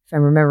if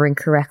I'm remembering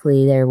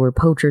correctly, there were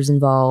poachers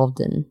involved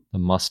and the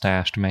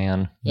mustached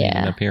man made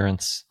an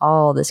appearance.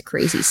 All this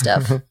crazy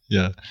stuff.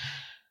 Yeah,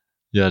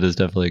 it is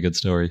definitely a good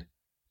story.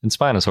 And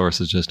Spinosaurus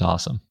is just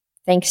awesome.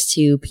 Thanks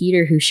to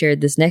Peter, who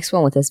shared this next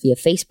one with us via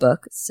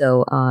Facebook.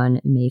 So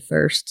on May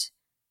 1st,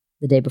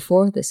 the day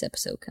before this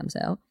episode comes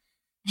out,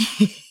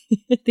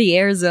 the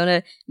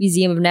Arizona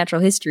Museum of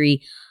Natural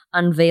History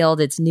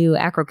unveiled its new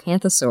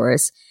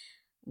Acrocanthosaurus,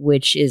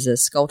 which is a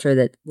sculpture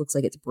that looks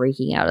like it's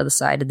breaking out of the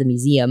side of the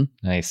museum.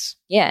 Nice.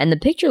 Yeah, and the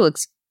picture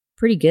looks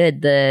pretty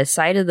good. The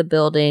side of the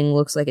building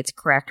looks like it's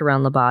cracked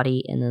around the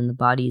body, and then the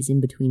body is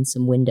in between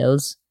some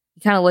windows.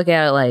 You kind of look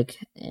at it like,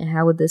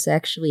 how would this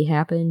actually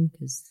happen?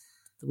 Because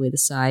the way the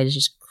side is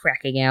just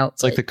cracking out.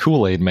 It's like the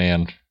Kool-Aid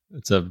Man.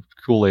 It's a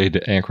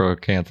Kool-Aid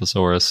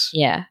Acrocanthosaurus.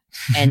 Yeah,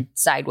 and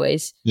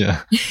sideways.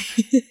 Yeah.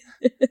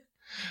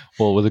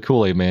 Well, with the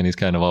Kool-Aid Man, he's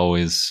kind of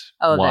always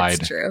wide.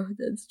 That's true.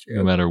 That's true.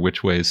 No matter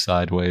which way is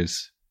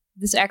sideways.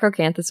 This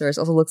Acrocanthosaurus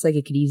also looks like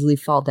it could easily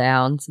fall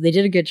down, so they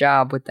did a good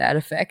job with that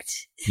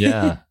effect.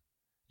 Yeah.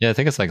 Yeah, I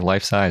think it's like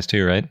life-size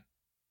too, right?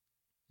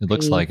 It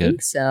looks like it. I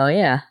think so,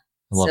 yeah.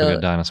 I love a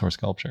good dinosaur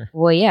sculpture.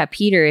 Well, yeah,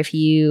 Peter, if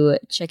you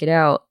check it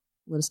out,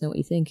 let us know what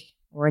you think.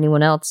 Or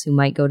anyone else who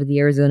might go to the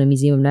Arizona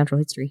Museum of Natural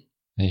History.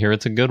 I hear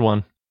it's a good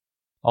one.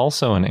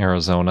 Also in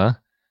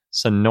Arizona,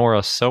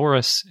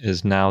 Sonorosaurus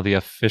is now the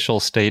official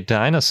state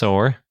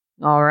dinosaur.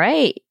 All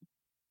right.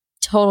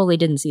 Totally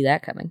didn't see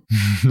that coming.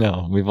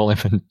 No, we've only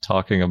been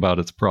talking about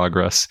its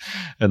progress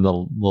and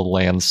the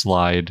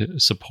landslide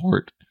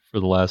support for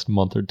the last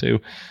month or two.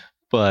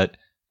 But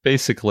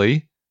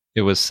basically,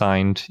 it was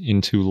signed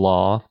into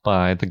law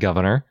by the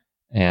governor,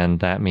 and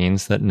that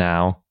means that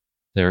now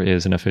there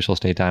is an official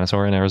state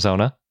dinosaur in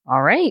Arizona.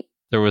 All right.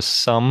 There was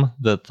some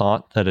that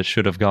thought that it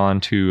should have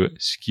gone to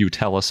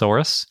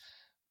Scutellosaurus,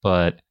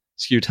 but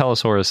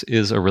Scutellosaurus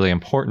is a really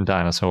important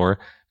dinosaur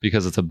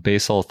because it's a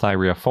basal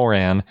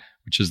thyreophoran,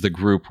 which is the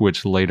group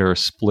which later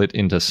split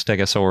into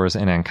stegosaurs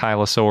and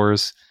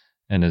ankylosaurs,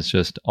 and is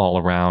just all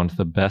around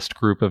the best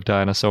group of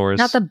dinosaurs.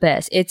 Not the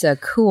best. It's a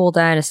cool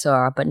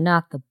dinosaur, but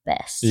not the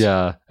best.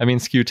 Yeah. I mean,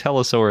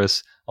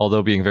 Scutellosaurus,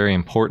 although being very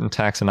important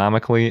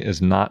taxonomically,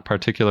 is not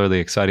particularly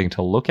exciting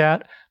to look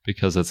at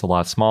because it's a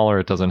lot smaller.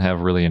 It doesn't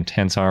have really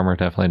intense armor. It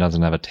definitely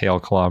doesn't have a tail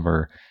club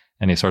or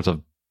any sorts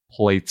of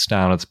plates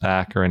down its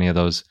back or any of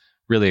those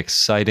really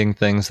exciting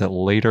things that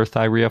later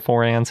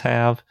thyreophorans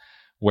have.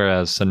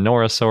 Whereas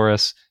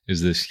Sonorosaurus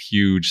is this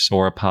huge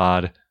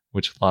sauropod,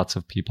 which lots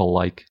of people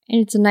like.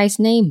 And it's a nice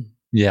name.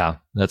 Yeah,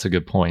 that's a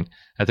good point.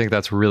 I think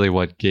that's really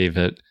what gave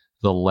it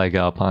the leg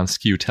up on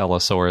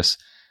Scutellosaurus.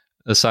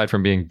 Aside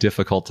from being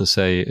difficult to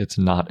say, it's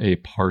not a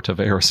part of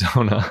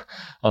Arizona,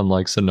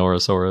 unlike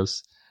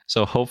Sonorosaurus.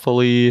 So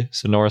hopefully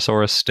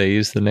Sonorosaurus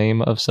stays the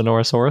name of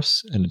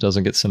Sonorosaurus and it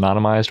doesn't get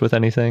synonymized with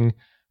anything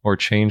or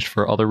changed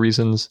for other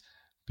reasons,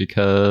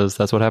 because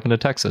that's what happened to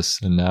Texas,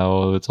 and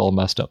now it's all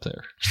messed up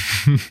there.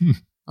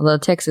 Although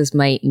Texas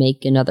might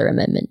make another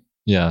amendment.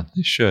 Yeah,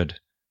 they should,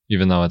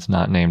 even though it's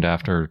not named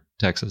after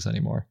Texas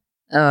anymore.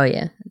 Oh,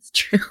 yeah, that's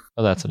true.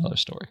 Oh, that's another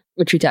story.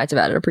 Which we talked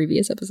about in a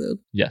previous episode.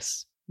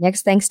 Yes.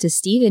 Next, thanks to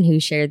Stephen,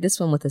 who shared this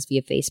one with us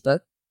via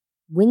Facebook.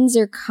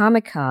 Windsor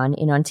Comic-Con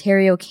in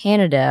Ontario,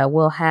 Canada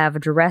will have a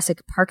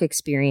Jurassic Park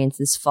experience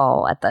this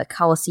fall at the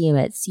Coliseum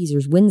at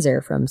Caesars Windsor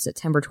from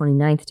September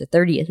 29th to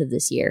 30th of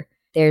this year.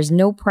 There's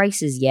no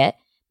prices yet,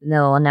 and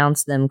they'll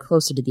announce them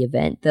closer to the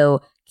event,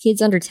 though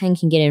kids under 10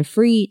 can get in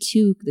free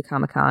to the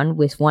Comic-Con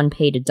with one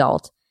paid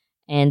adult.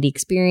 And the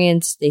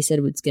experience, they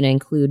said, was going to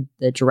include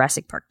the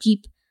Jurassic Park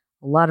Jeep,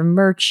 a lot of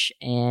merch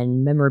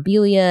and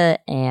memorabilia,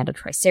 and a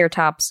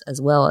Triceratops,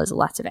 as well as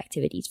lots of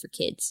activities for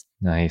kids.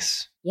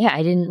 Nice. Yeah,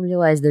 I didn't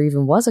realize there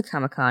even was a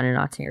Comic-Con in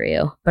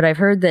Ontario, but I've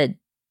heard that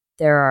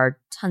there are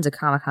tons of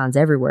Comic-Cons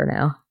everywhere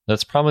now.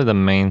 That's probably the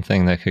main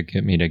thing that could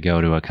get me to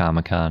go to a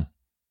Comic-Con.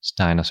 It's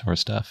dinosaur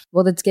stuff.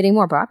 Well, that's getting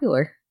more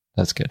popular.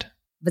 That's good.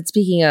 But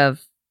speaking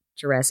of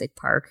Jurassic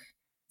Park,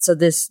 so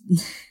this,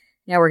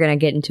 now we're going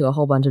to get into a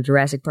whole bunch of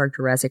Jurassic Park,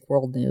 Jurassic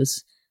World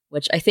news,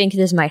 which I think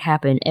this might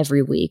happen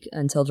every week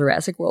until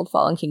Jurassic World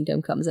Fallen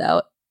Kingdom comes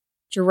out.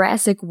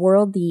 Jurassic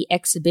World, the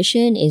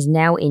exhibition, is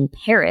now in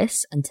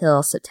Paris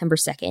until September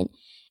 2nd.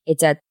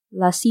 It's at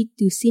La Cité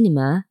du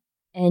Cinéma,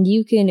 and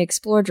you can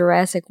explore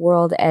Jurassic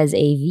World as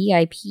a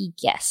VIP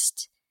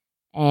guest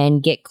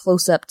and get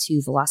close up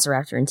to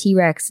Velociraptor and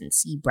T-Rex and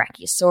see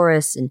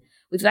Brachiosaurus. And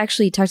we've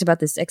actually talked about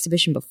this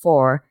exhibition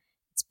before.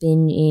 It's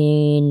been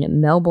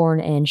in Melbourne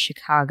and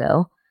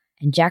Chicago,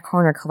 and Jack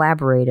Horner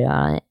collaborated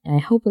on it. And I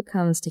hope it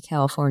comes to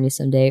California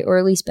someday, or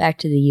at least back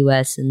to the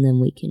US, and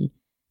then we can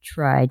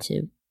try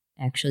to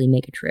actually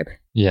make a trip.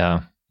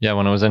 Yeah. Yeah,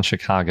 when I was in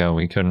Chicago,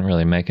 we couldn't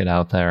really make it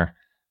out there.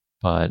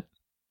 But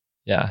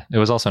yeah, it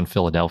was also in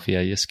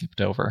Philadelphia you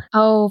skipped over.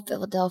 Oh,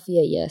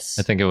 Philadelphia, yes.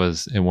 I think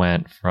it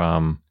went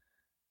from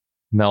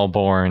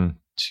Melbourne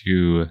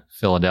to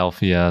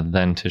Philadelphia,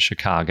 then to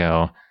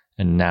Chicago,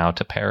 and now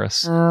to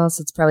Paris. Oh,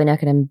 so it's probably not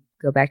going to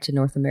go back to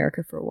North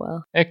America for a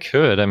while. It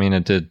could. I mean,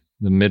 it did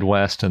the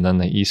Midwest and then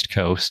the East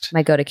Coast.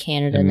 Might go to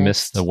Canada and next.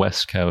 Missed the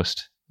West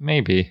Coast.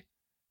 Maybe.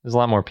 There's a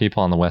lot more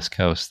people on the West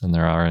Coast than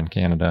there are in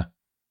Canada.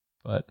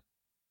 But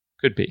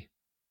could be.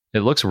 It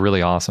looks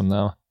really awesome,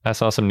 though. I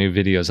saw some new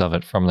videos of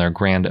it from their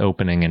grand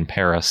opening in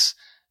Paris,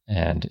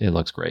 and it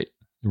looks great.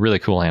 Really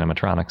cool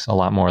animatronics. A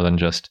lot more than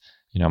just,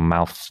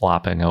 mouth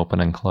flopping, open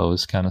and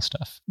close kind of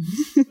stuff.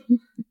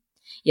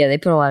 Yeah, they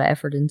put a lot of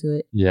effort into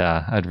it.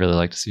 Yeah, I'd really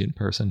like to see it in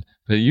person.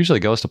 But it usually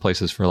goes to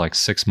places for like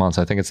 6 months.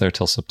 I think it's there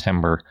till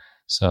September.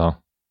 So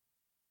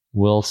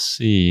we'll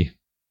see.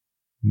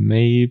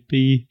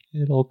 Maybe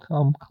it'll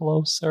come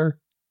closer.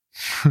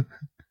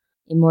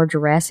 In more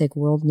Jurassic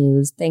World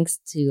news, thanks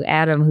to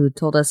Adam, who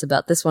told us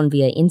about this one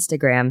via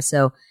Instagram.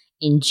 So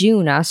in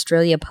June,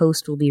 Australia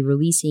Post will be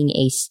releasing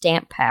a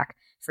stamp pack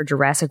for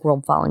Jurassic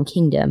World Fallen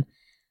Kingdom.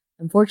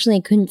 Unfortunately,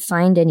 I couldn't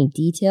find any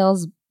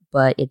details,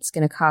 but it's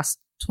going to cost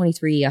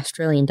 23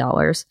 Australian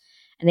dollars.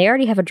 And they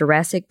already have a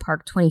Jurassic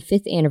Park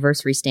 25th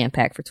anniversary stamp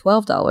pack for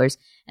 $12,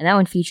 and that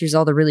one features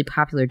all the really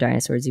popular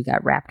dinosaurs. You've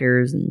got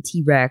raptors and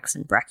T-Rex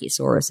and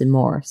Brachiosaurus and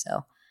more,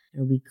 so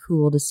it'll be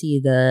cool to see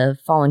the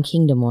Fallen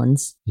Kingdom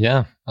ones.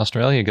 Yeah,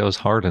 Australia goes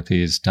hard at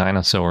these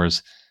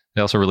dinosaurs.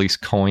 They also release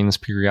coins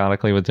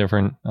periodically with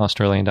different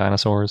Australian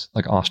dinosaurs,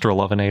 like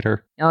Australovenator.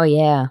 Oh,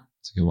 yeah.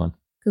 It's a good one.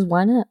 Because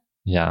why not?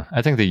 Yeah,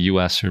 I think the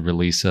U.S. should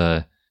release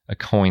a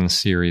coin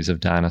series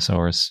of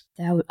dinosaurs.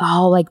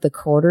 Like the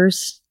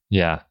quarters?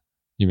 Yeah.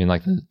 You mean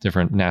like the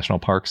different national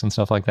parks and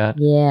stuff like that?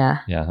 Yeah.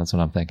 Yeah, that's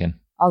what I'm thinking.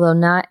 Although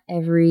not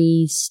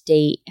every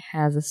state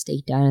has a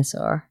state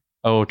dinosaur.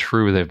 Oh,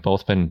 true. They've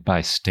both been by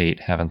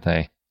state, haven't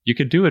they? You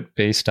could do it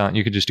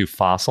you could just do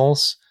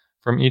fossils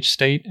from each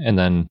state, and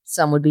then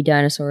some would be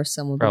dinosaurs,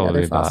 some would be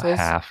other fossils. Probably about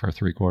half or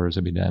 3/4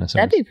 would be dinosaurs.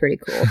 That'd be pretty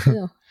cool,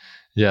 too.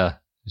 Yeah,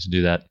 we should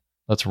do that.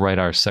 Let's write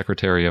our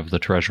Secretary of the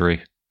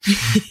Treasury.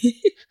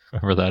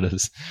 Whoever that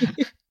is.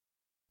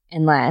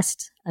 And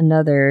last,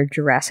 another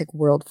Jurassic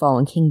World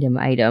Fallen Kingdom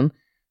item.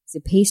 The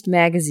Paste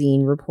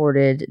magazine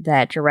reported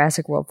that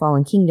Jurassic World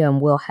Fallen Kingdom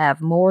will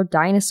have more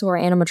dinosaur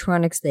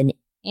animatronics than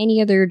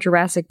any other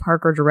Jurassic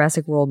Park or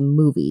Jurassic World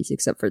movies,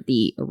 except for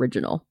the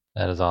original.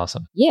 That is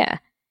awesome. Yeah.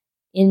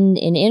 In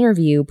an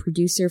interview,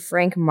 producer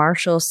Frank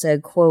Marshall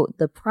said, quote,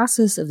 "The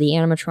process of the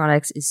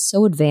animatronics is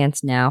so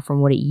advanced now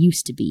from what it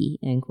used to be,"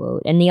 end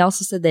quote. And he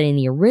also said that in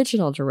the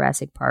original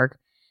Jurassic Park,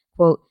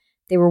 quote,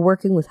 "They were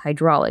working with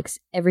hydraulics.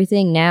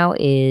 Everything now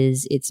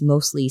it's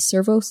mostly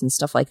servos and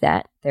stuff like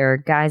that. There are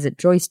guys at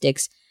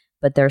joysticks,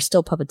 but there are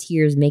still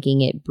puppeteers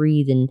making it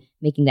breathe and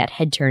making that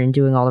head turn and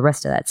doing all the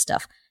rest of that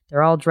stuff.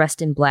 They're all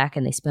dressed in black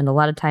and they spend a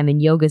lot of time in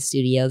yoga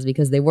studios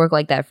because they work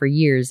like that for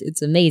years.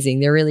 It's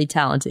amazing. They're really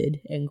talented,"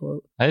 end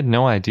quote. I had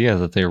no idea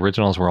that the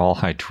originals were all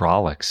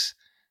hydraulics.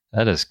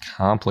 That is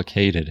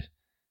complicated.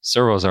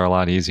 Servos are a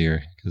lot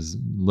easier because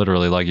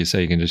literally, like you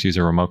say, you can just use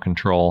a remote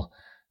control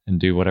and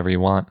do whatever you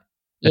want.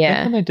 I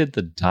think when they did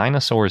the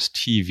Dinosaurs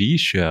TV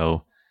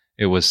show,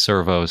 it was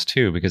servos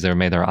too because they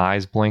made their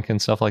eyes blink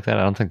and stuff like that.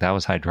 I don't think that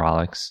was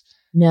hydraulics.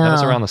 No. That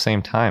was around the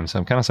same time, so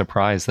I'm kind of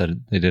surprised that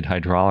they did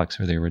hydraulics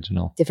for the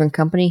original. Different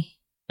company?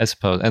 I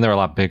suppose. And they're a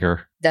lot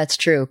bigger. That's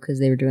true, because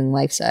they were doing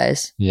life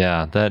size.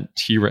 Yeah,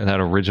 that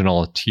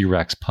original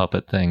T-Rex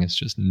puppet thing is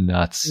just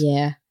nuts.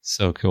 Yeah.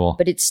 So cool.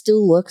 But it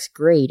still looks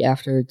great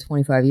after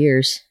 25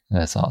 years.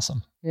 That's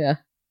awesome. Yeah.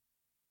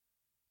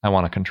 I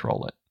want to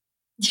control it.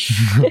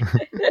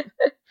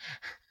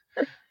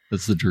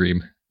 That's the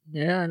dream.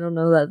 Yeah, I don't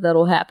know that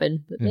that'll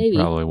happen, but maybe. It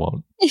probably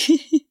won't.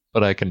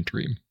 But I can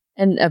dream.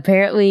 And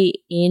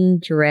apparently in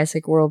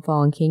Jurassic World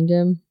Fallen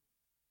Kingdom,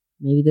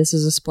 maybe this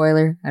is a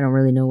spoiler. I don't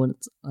really know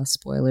what's a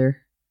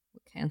spoiler,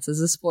 what counts as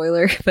a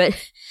spoiler, but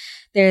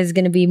there's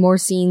going to be more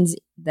scenes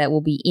that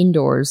will be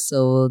indoors,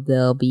 so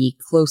they'll be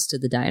close to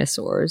the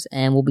dinosaurs,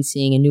 and we'll be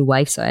seeing a new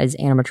life-size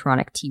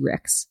animatronic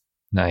T-Rex.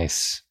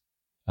 Nice.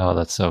 Oh,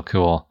 that's so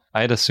cool. I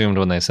had assumed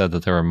when they said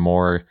that there were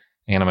more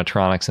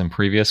animatronics than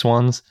previous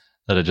ones,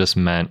 that it just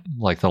meant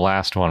like the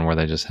last one where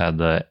they just had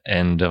the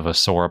end of a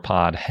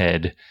sauropod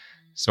head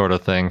sort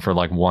of thing for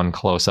like one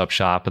close-up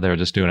shot, but they were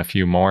just doing a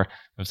few more.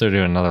 If they're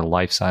doing another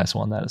life-size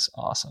one, that is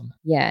awesome.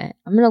 Yeah,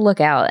 I'm going to look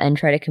out and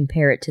try to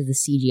compare it to the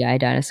CGI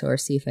dinosaur,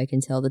 see if I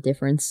can tell the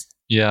difference.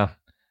 Yeah.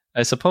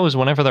 I suppose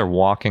whenever they're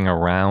walking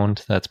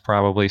around, that's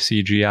probably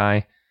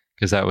CGI,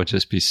 because that would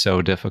just be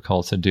so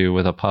difficult to do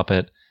with a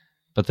puppet.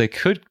 But they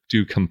could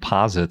do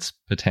composites,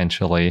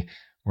 potentially,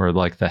 where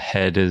like the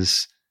head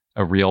is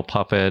a real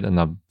puppet and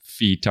the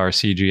feet are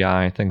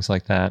CGI, things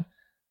like that.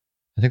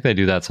 I think they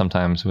do that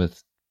sometimes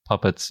with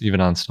puppets, even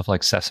on stuff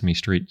like Sesame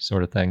Street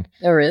sort of thing.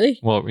 Oh, really?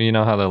 Well, you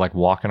know how they're like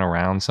walking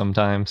around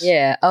sometimes?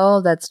 Yeah.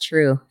 Oh, that's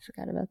true.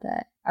 Forgot about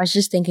that. I was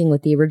just thinking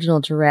with the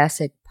original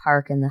Jurassic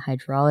Park and the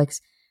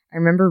hydraulics, I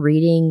remember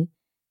reading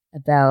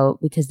about,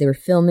 because they were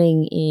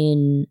filming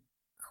in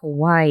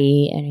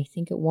Hawaii, and I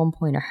think at one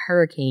point a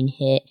hurricane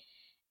hit,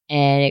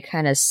 and it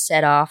kind of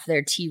set off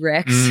their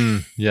T-Rex.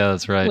 Yeah,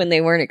 that's right. When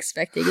they weren't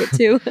expecting it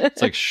to.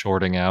 It's like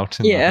shorting out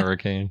in the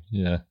hurricane.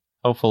 Yeah.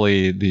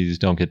 Hopefully these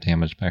don't get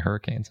damaged by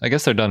hurricanes. I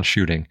guess they're done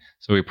shooting,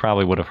 so we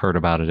probably would have heard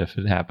about it if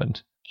it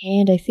happened.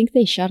 And I think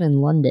they shot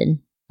in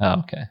London. Oh,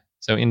 okay.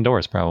 So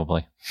indoors,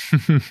 probably.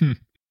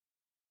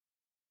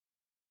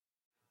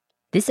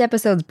 This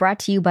episode's brought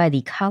to you by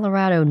the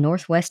Colorado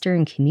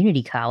Northwestern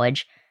Community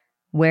College,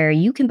 where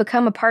you can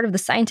become a part of the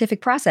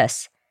scientific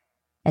process.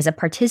 As a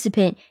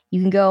participant, you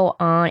can go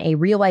on a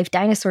real-life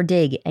dinosaur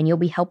dig, and you'll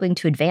be helping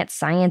to advance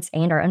science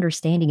and our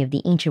understanding of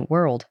the ancient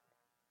world.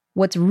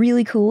 What's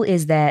really cool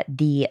is that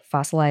the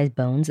fossilized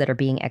bones that are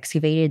being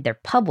excavated, they're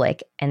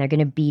public, and they're going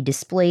to be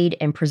displayed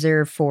and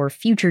preserved for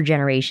future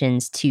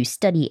generations to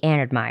study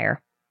and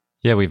admire.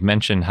 Yeah, we've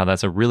mentioned how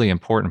that's a really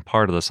important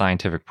part of the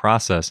scientific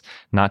process,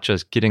 not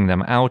just getting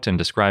them out and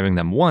describing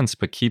them once,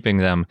 but keeping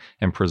them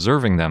and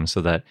preserving them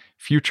so that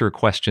future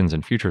questions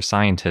and future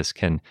scientists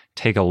can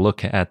take a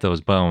look at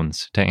those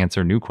bones to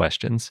answer new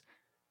questions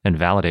and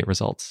validate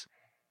results.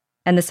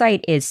 And the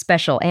site is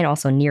special and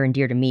also near and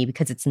dear to me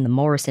because it's in the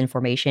Morrison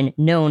Formation,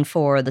 known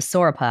for the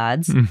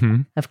sauropods,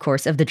 of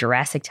course, of the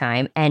Jurassic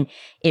time, and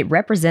it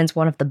represents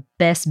one of the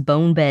best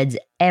bone beds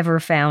ever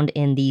found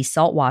in the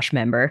Saltwash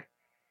member.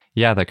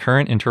 Yeah, the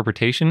current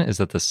interpretation is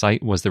that the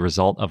site was the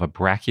result of a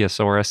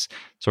Brachiosaurus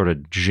sort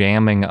of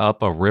jamming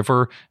up a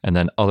river and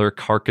then other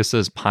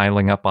carcasses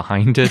piling up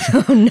behind it.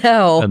 Oh,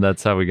 no. And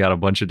that's how we got a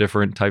bunch of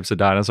different types of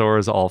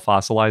dinosaurs all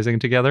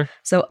fossilizing together.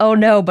 So, oh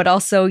no, but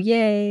also,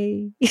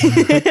 yay.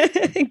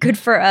 Good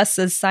for us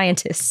as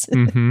scientists.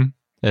 And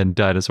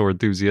dinosaur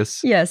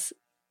enthusiasts. Yes.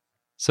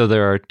 So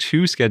there are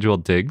 2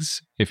 scheduled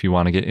digs if you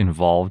want to get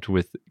involved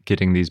with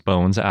getting these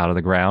bones out of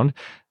the ground.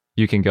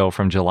 You can go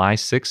from July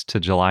 6th to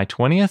July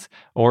 20th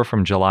or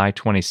from July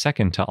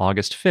 22nd to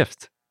August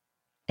 5th.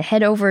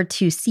 Head over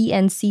to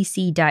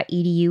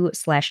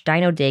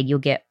cncc.edu/dinodig. You'll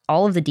get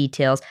all of the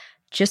details.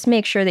 Just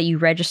make sure that you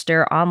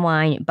register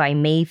online by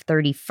May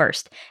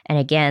 31st. And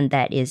again,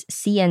 that is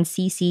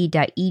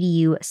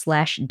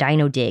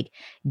cncc.edu/dinodig,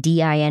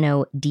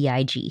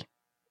 DINODIG.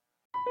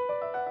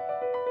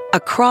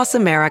 Across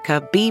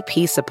America,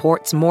 BP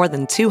supports more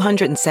than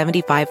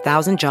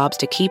 275,000 jobs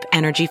to keep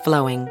energy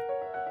flowing.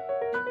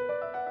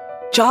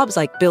 Jobs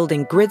like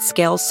building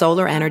grid-scale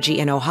solar energy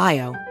in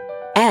Ohio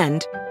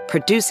and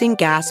producing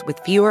gas with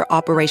fewer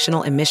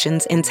operational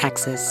emissions in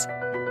Texas.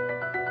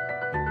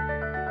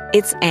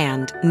 It's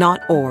and, not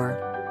or.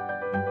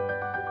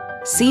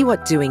 See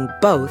what doing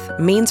both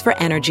means for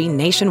energy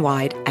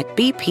nationwide at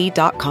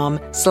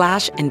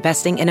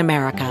bp.com/investing in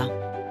America.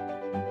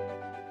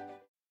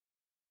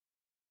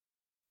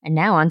 And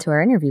now on to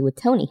our interview with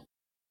Tony.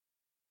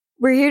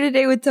 We're here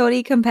today with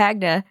Tony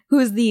Campagna, who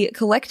is the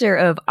collector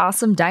of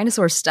awesome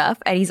dinosaur stuff,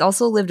 and he's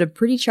also lived a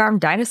pretty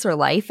charmed dinosaur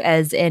life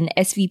as an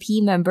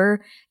SVP member,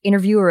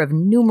 interviewer of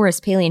numerous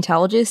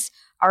paleontologists,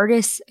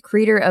 artist,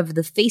 creator of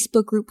the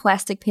Facebook group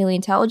Plastic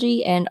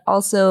Paleontology, and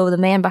also the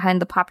man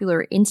behind the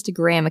popular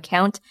Instagram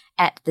account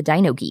at The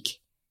Dino Geek.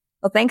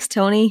 Well, thanks,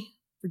 Tony,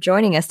 for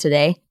joining us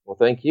today. Well,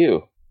 thank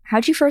you.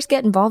 How'd you first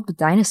get involved with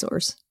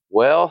dinosaurs?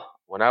 Well,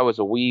 when I was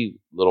a wee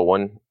little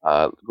one,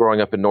 growing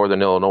up in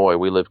northern Illinois,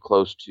 we lived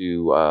close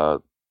to a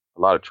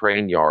lot of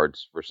train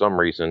yards for some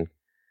reason.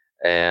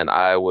 And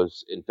I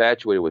was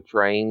infatuated with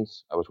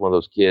trains. I was one of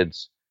those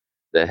kids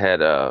that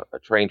had a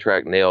train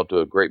track nailed to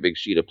a great big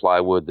sheet of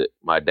plywood that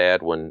my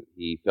dad, when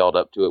he felt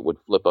up to it, would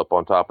flip up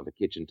on top of the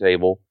kitchen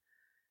table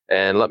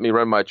and let me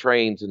run my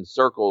trains in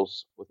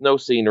circles with no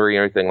scenery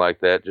or anything like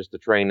that. Just the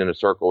train in a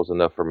circle was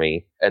enough for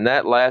me. And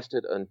that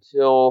lasted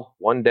until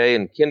one day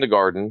in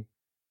kindergarten,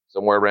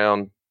 somewhere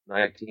around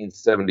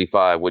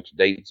 1975, which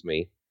dates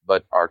me.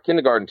 But our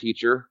kindergarten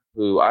teacher,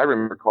 who I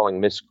remember calling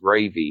Miss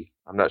Gravy,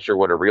 I'm not sure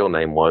what her real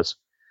name was.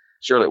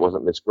 Surely it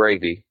wasn't Miss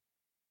Gravy.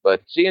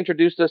 But she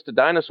introduced us to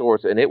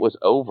dinosaurs, and it was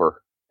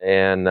over.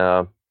 And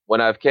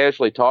when I've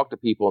casually talked to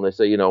people and they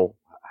say,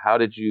 how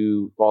did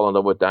you fall in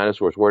love with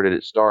dinosaurs? Where did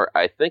it start?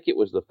 I think it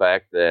was the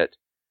fact that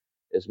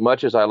as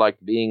much as I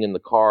liked being in the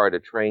car at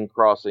a train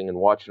crossing and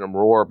watching them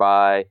roar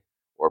by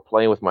or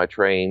playing with my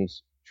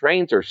trains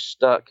are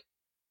stuck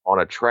on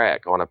a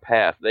track, on a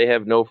path. They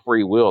have no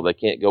free will. They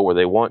can't go where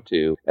they want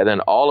to. And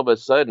then all of a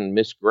sudden,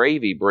 Miss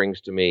Gravy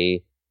brings to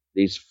me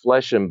these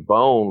flesh and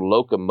bone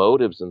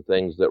locomotives and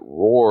things that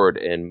roared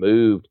and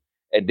moved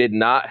and did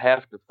not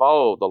have to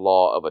follow the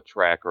law of a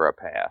track or a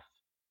path.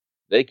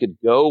 They could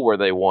go where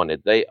they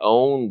wanted. They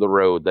owned the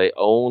road. They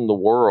owned the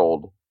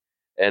world.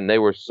 And they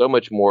were so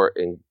much more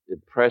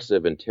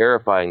impressive and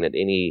terrifying than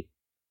any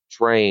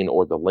train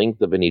or the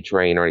length of any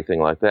train or anything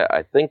like that.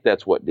 I think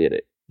that's what did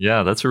it.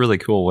 Yeah, that's a really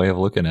cool way of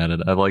looking at it.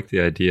 I like the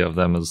idea of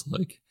them as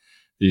like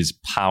these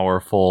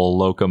powerful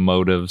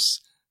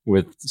locomotives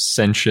with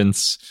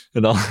sentience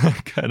and all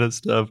that kind of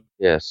stuff.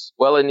 Yes.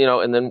 Well,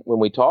 and then when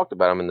we talked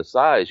about them in the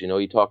size,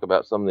 you talk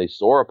about some of these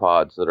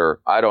sauropods that are,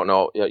 I don't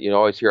know, you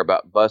always hear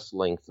about bus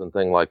lengths and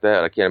things like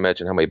that. I can't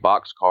imagine how many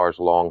boxcars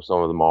long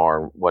some of them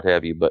are and what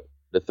have you. But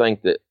to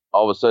think that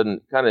all of a sudden,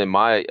 kind of in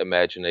my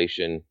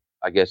imagination,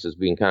 I guess as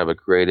being kind of a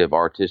creative,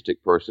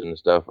 artistic person and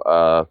stuff,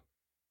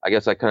 I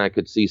guess I kind of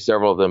could see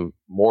several of them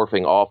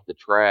morphing off the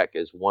track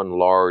as one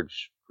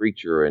large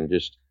creature and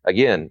just,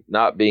 again,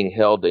 not being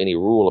held to any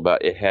rule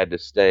about it had to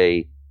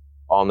stay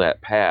on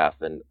that path.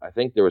 And I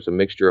think there was a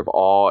mixture of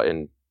awe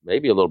and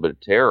maybe a little bit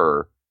of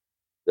terror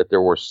that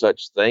there were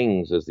such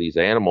things as these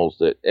animals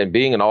that, and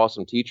being an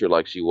awesome teacher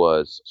like she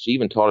was, she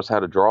even taught us how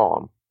to draw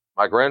them.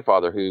 My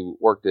grandfather, who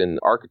worked in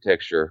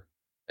architecture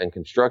and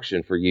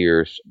construction for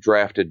years,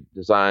 drafted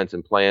designs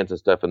and plans and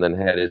stuff, and then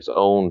had his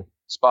own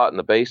spot in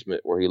the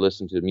basement where he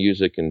listened to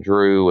music and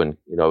drew. And,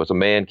 it was a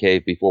man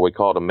cave before we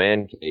called them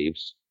man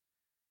caves.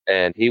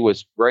 And he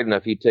was great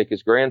enough, he'd take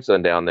his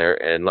grandson down there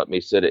and let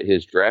me sit at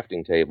his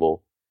drafting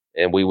table,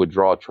 and we would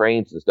draw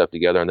trains and stuff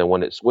together. And then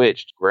when it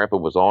switched, Grandpa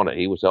was on it.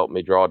 He was helping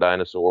me draw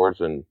dinosaurs.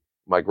 And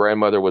my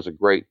grandmother was a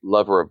great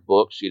lover of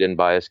books. She didn't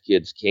buy us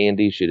kids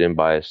candy. She didn't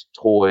buy us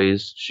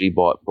toys. She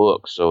bought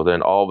books. So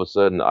then all of a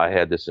sudden I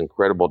had this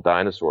incredible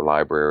dinosaur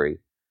library.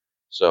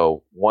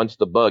 So once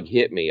the bug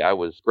hit me, I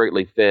was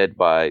greatly fed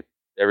by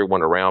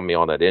everyone around me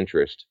on that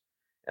interest.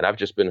 And I've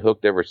just been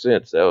hooked ever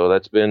since. So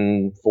that's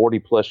been 40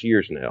 plus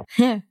years now.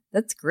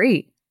 That's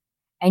great.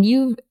 And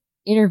you've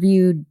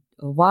interviewed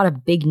a lot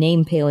of big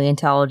name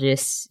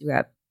paleontologists. You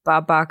got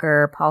Bob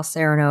Bacher, Paul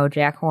Sereno,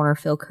 Jack Horner,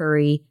 Phil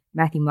Curry,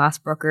 Matthew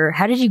Mossbrooker.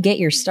 How did you get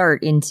your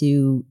start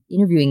into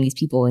interviewing these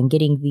people and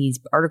getting these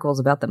articles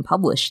about them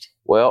published?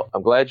 Well,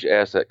 I'm glad you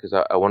asked that because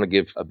I want to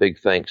give a big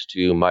thanks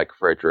to Mike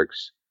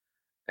Fredericks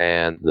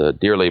and the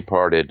dearly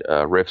departed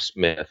Riff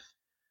Smith,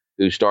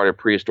 who started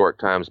Prehistoric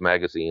Times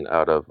magazine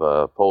out of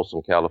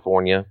Folsom,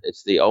 California.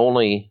 It's the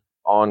only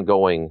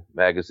ongoing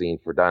magazine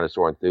for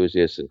dinosaur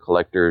enthusiasts and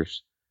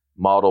collectors,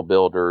 model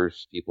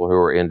builders, people who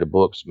are into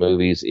books,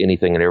 movies,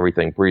 anything and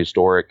everything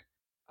prehistoric.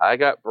 I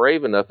got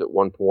brave enough at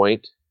one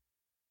point.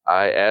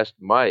 I asked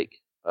Mike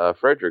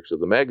Fredericks of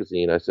the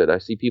magazine, I said, I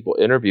see people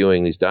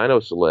interviewing these dino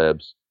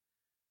celebs.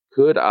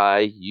 Could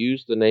I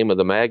use the name of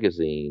the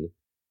magazine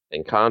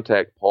and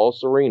contact Paul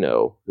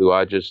Sereno,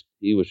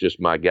 he was just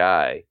my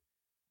guy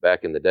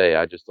back in the day.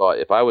 I just thought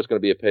if I was going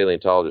to be a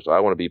paleontologist,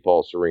 I want to be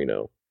Paul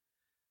Sereno.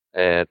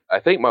 And I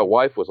think my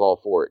wife was all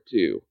for it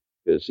too,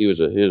 because he was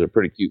a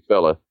pretty cute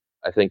fella.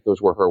 I think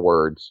those were her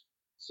words.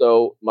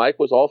 So Mike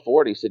was all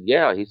for it. He said,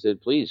 yeah. He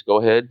said, please go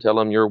ahead, tell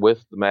him you're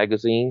with the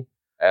magazine.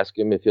 Ask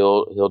him if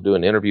he'll do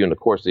an interview. And of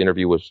course, the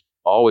interview was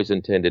always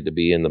intended to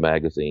be in the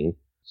magazine.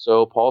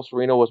 So Paul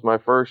Sereno was my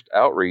first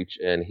outreach,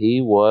 and he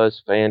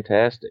was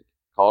fantastic.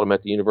 Called him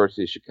at the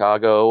University of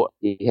Chicago.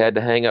 He had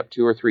to hang up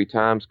 2 or 3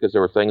 times because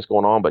there were things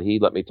going on, but he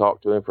let me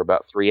talk to him for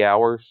about 3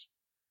 hours.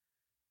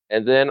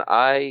 And then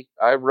I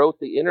wrote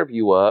the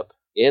interview up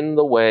in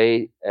the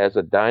way as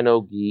a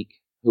dino geek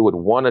who would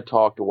want to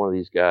talk to one of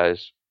these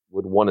guys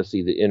would want to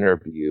see the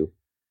interview.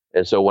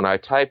 And so when I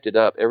typed it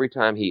up, every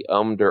time he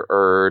ummed or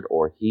erred,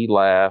 or he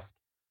laughed,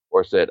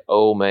 or said,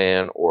 oh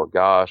man, or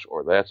gosh,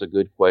 or that's a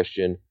good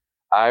question,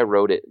 I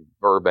wrote it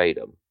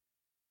verbatim.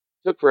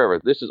 Took forever.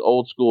 This is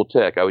old school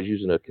tech. I was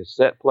using a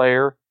cassette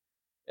player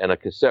and a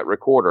cassette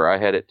recorder. I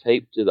had it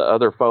taped to the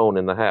other phone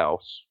in the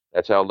house.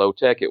 That's how low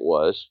tech it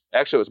was.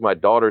 Actually, it was my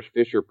daughter's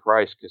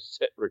Fisher-Price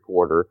cassette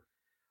recorder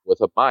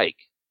with a mic.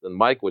 The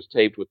mic was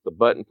taped with the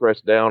button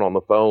pressed down on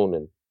the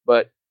phone.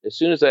 But as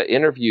soon as that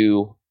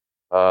interview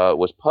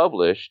was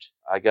published,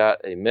 I got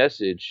a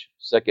message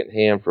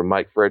secondhand from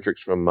Mike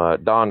Fredericks from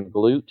Don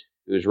Glut,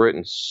 who's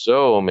written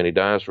so many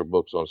dinosaur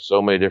books on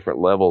so many different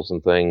levels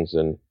and things.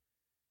 And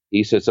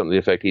he said something to the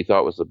effect he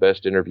thought was the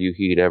best interview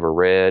he'd ever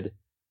read.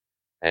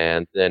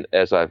 And then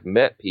as I've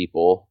met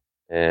people,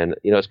 and,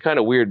 it's kind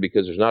of weird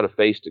because there's not a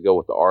face to go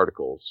with the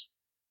articles.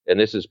 And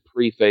this is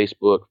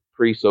pre-Facebook,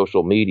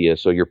 pre-social media,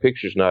 so your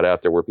picture's not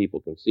out there where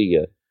people can see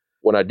you.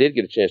 When I did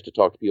get a chance to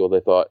talk to people, they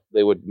thought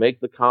they would make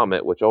the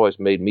comment, which always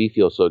made me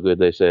feel so good.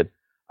 They said,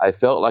 I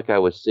felt like I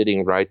was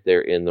sitting right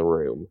there in the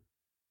room.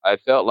 I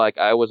felt like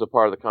I was a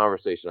part of the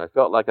conversation. I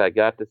felt like I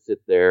got to sit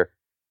there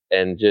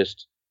and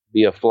just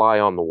be a fly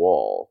on the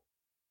wall.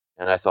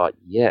 And I thought,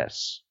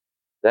 yes,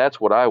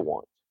 that's what I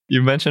want.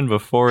 You mentioned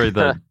before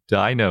the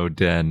Dino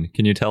Den.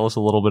 Can you tell us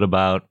a little bit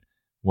about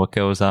what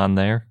goes on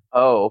there?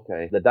 Oh,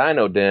 okay. The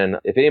Dino Den,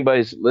 if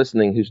anybody's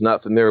listening who's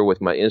not familiar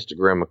with my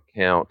Instagram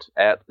account,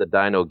 at the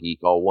Dino Geek,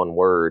 all one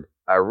word,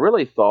 I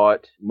really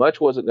thought much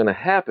wasn't going to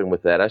happen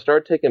with that. I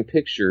started taking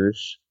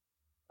pictures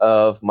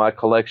of my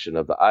collection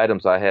of the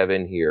items I have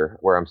in here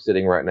where I'm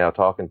sitting right now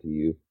talking to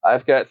you.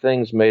 I've got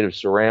things made of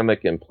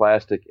ceramic and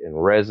plastic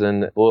and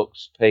resin,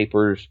 books,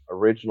 papers,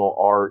 original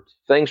art,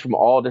 things from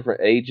all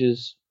different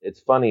ages. It's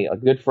funny, a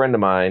good friend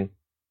of mine,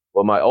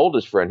 well, my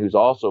oldest friend, who's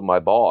also my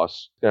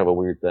boss, kind of a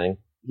weird thing,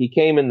 he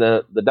came in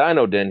the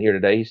Dino Den here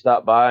today. He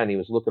stopped by and he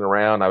was looking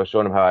around. I was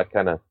showing him how I'd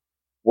kind of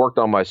worked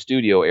on my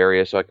studio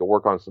area so I could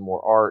work on some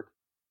more art.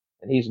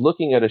 And he's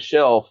looking at a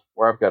shelf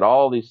where I've got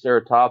all these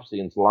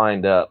ceratopsians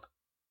lined up,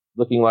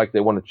 looking like they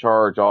want to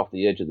charge off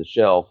the edge of the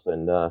shelf.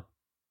 And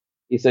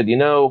he said,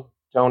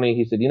 Tony,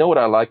 he said, you know what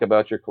I like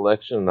about your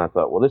collection? And I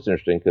thought, well, this is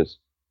interesting because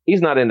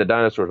he's not into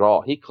dinosaurs at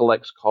all. He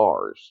collects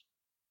cars.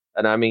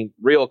 And I mean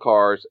real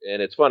cars.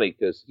 And it's funny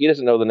because he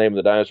doesn't know the name of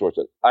the dinosaurs.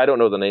 And I don't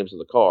know the names of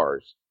the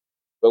cars,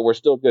 but we're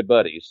still good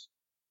buddies.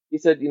 He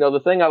said,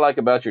 the thing I like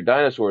about your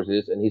dinosaurs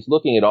is, and he's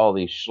looking at all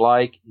these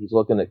Schleich, he's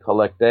looking at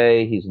Collect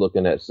A, he's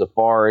looking at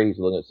Safari, he's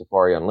looking at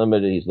Safari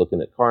Unlimited, he's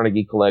looking at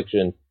Carnegie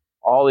Collection,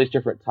 all these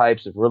different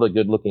types of really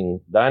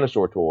good-looking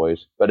dinosaur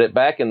toys. But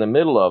back in the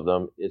middle of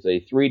them is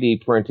a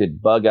 3D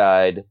printed,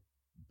 bug-eyed,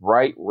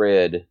 bright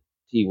red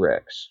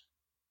T-Rex,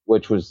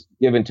 which was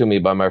given to me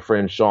by my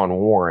friend Sean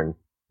Warren,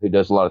 who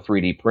does a lot of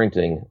 3D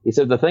printing. He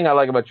said, the thing I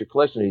like about your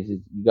collection is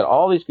you've got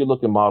all these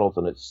good-looking models,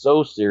 and it's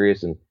so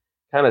serious and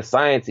kind of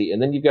sciencey,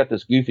 and then you've got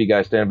this goofy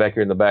guy standing back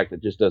here in the back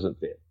that just doesn't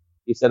fit.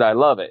 He said, I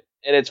love it.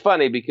 And it's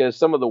funny because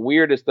some of the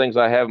weirdest things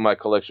I have in my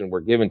collection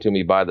were given to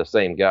me by the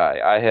same guy.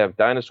 I have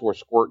dinosaur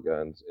squirt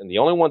guns, and the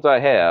only ones I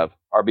have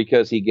are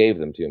because he gave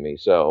them to me.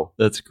 So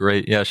that's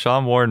great. Yeah,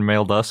 Sean Warren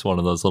mailed us one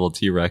of those little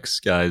T-Rex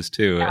guys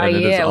too, and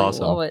it is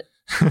awesome. We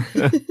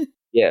love it.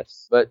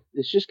 Yes, but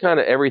it's just kind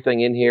of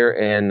everything in here.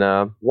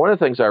 And one of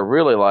the things I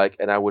really like,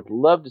 and I would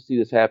love to see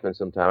this happen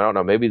sometime, I don't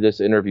know, maybe this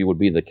interview would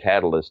be the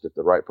catalyst if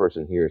the right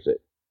person hears it.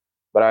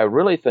 But I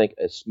really think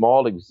a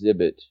small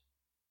exhibit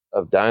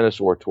of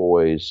dinosaur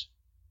toys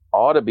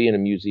ought to be in a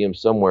museum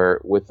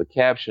somewhere with the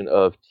caption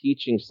of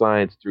teaching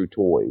science through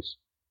toys.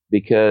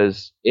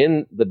 Because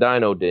in the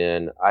Dino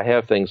Den, I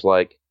have things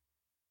like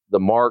the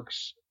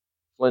Marx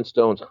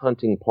Flintstones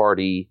Hunting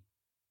Party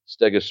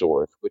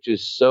Stegosaurus, which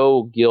is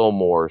so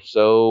Gilmore,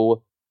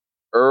 so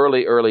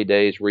early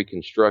days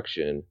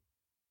Reconstruction.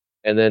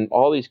 And then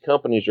all these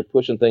companies are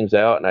pushing things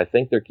out, and I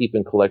think they're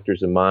keeping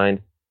collectors in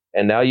mind.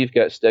 And now you've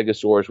got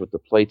Stegosaurus with the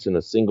plates in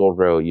a single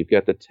row. You've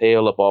got the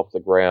tail up off the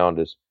ground.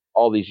 As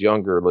all these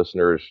younger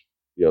listeners,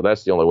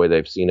 that's the only way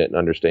they've seen it and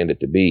understand it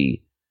to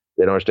be.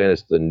 They don't understand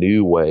it's the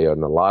new way,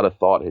 and a lot of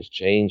thought has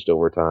changed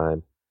over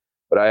time.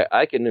 But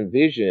I can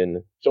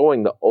envision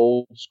showing the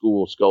old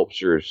school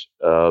sculptures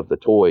of the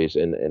toys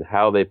and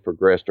how they've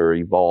progressed or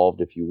evolved,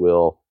 if you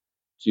will,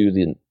 to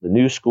the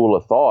new school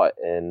of thought,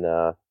 and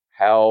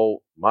how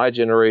my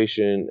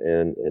generation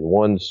and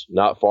ones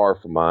not far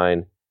from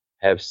mine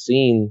have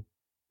seen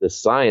the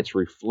science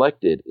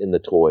reflected in the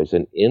toys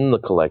and in the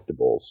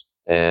collectibles.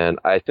 And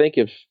I think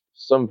if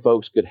some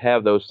folks could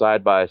have those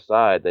side by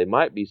side, they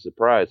might be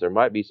surprised. There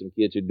might be some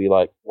kids who'd be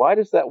like, why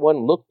does that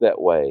one look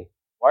that way?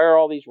 Why are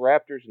all these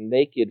raptors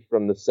naked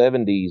from the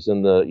 70s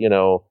and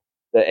the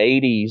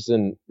 80s,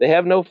 and they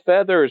have no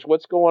feathers?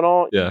 What's going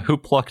on? Yeah, who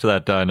plucked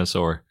that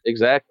dinosaur?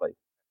 Exactly.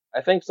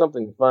 I think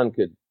something fun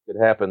could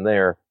happen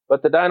there.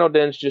 But the Dino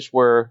Den's just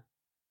where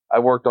I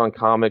worked on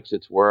comics.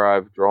 It's where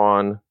I've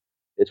drawn.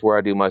 It's where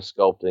I do my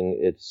sculpting.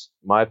 It's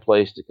my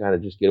place to kind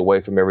of just get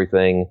away from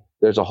everything.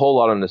 There's a whole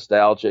lot of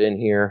nostalgia in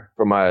here.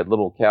 From my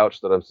little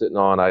couch that I'm sitting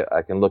on,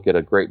 I can look at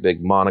a great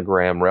big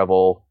Monogram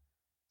Revel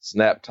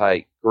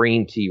snap-tight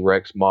green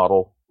T-Rex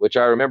model, which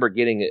I remember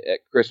getting it at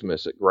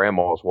Christmas at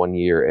Grandma's one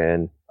year,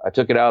 and I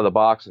took it out of the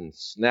box and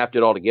snapped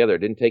it all together.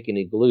 It didn't take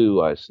any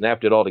glue. I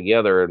snapped it all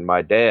together, and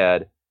my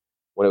dad,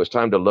 when it was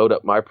time to load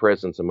up my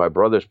presents and my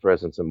brother's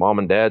presents and mom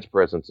and dad's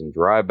presents and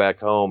drive back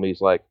home,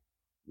 he's like,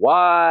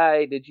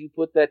 why did you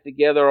put that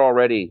together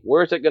already?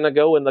 Where's it going to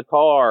go in the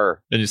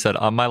car? And you said,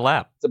 on my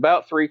lap. It's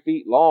about 3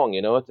 feet long.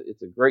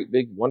 It's a great,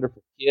 big,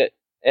 wonderful kit.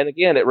 And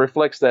again, it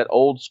reflects that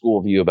old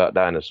school view about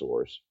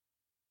dinosaurs,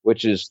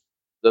 which is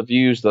the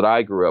views that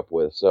I grew up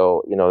with.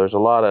 So, there's a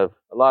lot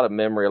of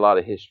memory, a lot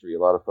of history, a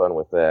lot of fun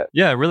with that.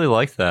 Yeah, I really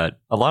like that.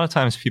 A lot of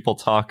times people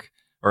talk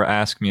or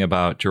ask me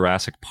about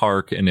Jurassic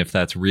Park and if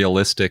that's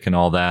realistic and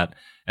all that.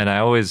 And I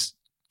always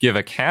give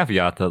a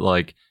caveat that,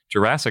 like,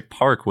 Jurassic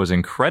Park was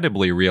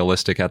incredibly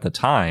realistic at the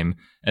time,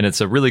 and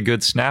it's a really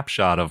good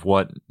snapshot of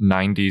what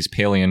 90s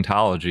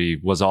paleontology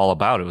was all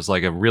about. It was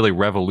like a really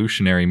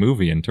revolutionary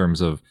movie in terms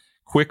of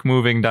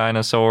quick-moving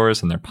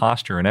dinosaurs and their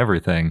posture and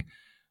everything.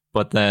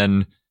 But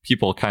then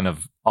people kind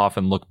of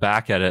often look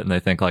back at it and they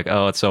think like,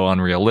 oh, it's so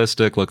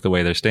unrealistic, look the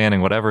way they're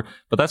standing, whatever.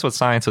 But that's what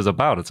science is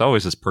about. It's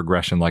always this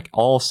progression. Like,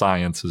 all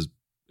science is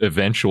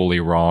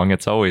eventually wrong.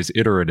 It's always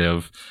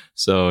iterative.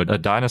 So a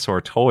dinosaur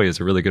toy is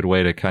a really good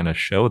way to kind of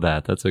show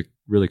that. That's a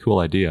really cool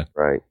idea.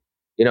 Right.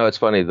 It's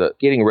funny that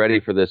getting ready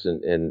for this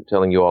and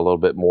telling you all a little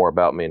bit more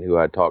about me and who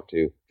I talked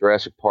to,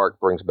 Jurassic Park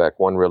brings back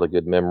one really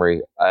good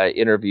memory. I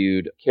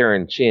interviewed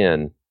Karen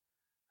Chin,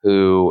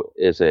 who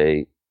is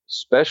a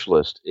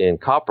specialist in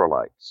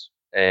coprolites.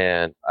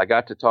 And I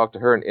got to talk to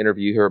her and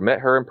interview her, met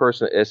her in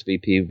person at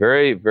SVP.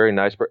 Very, very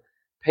nice person.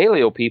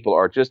 Paleo people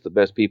are just the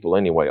best people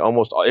anyway.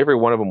 Almost every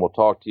one of them will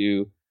talk to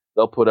you.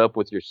 They'll put up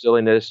with your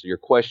silliness, your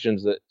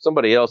questions that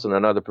somebody else in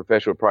another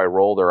profession would probably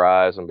roll their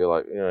eyes and be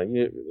like,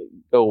 you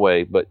go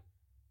away. But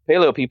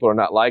paleo people are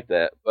not like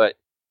that. But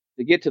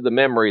to get to the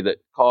memory that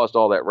caused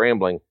all that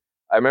rambling,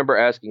 I remember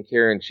asking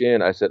Karen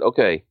Chin, I said,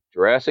 okay,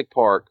 Jurassic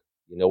Park,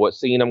 you know what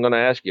scene I'm going to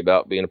ask you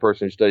about, being a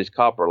person who studies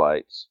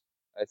coprolites.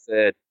 I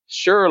said,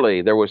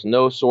 surely there was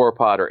no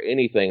sauropod or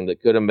anything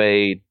that could have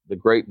made the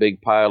great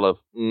big pile of,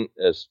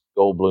 as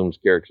Goldblum's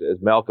character, as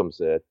Malcolm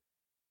said.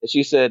 And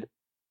she said,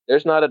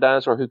 there's not a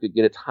dinosaur who could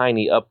get its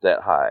hiney up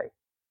that high.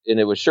 And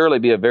it would surely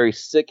be a very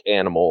sick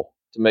animal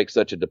to make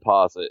such a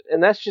deposit.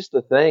 And that's just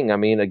the thing. I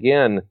mean,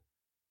 again,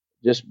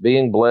 just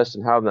being blessed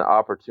and having the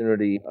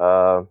opportunity,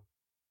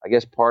 I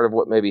guess part of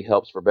what maybe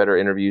helps for better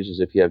interviews is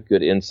if you have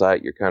good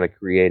insight, you're kind of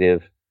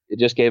creative. It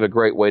just gave a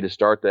great way to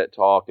start that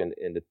talk and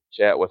to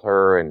chat with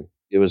her, and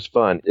it was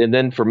fun. And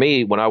then for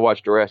me, when I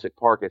watch Jurassic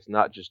Park, it's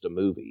not just a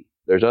movie.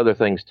 There's other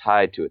things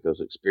tied to it,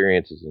 those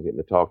experiences and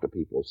getting to talk to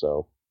people.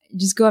 So,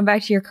 just going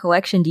back to your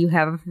collection, do you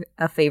have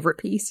a favorite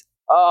piece?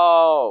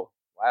 Oh,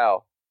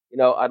 wow.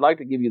 I'd like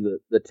to give you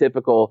the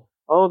typical,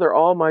 oh, they're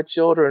all my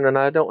children and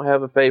I don't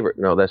have a favorite.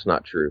 No, that's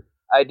not true.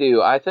 I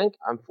do. I think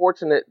I'm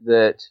fortunate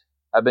that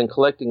I've been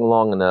collecting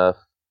long enough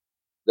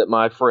that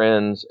my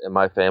friends and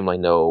my family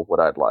know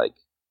what I'd like.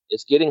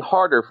 It's getting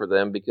harder for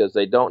them because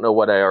they don't know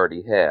what I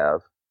already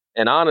have.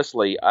 And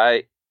honestly,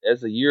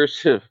 as the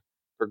years have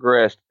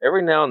progressed,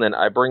 every now and then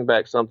I bring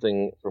back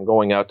something from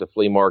going out to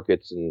flea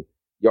markets and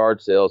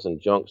yard sales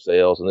and junk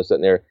sales and this, that,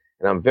 and there.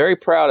 And I'm very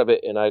proud of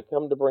it. And I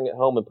come to bring it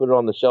home and put it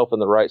on the shelf in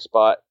the right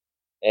spot.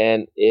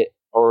 And it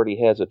already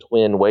has a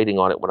twin waiting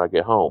on it when I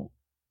get home.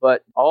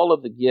 But all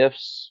of the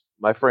gifts,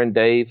 my friend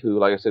Dave, who,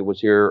 like I said, was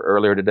here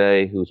earlier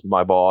today, who's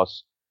my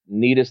boss,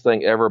 neatest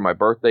thing ever, my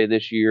birthday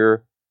this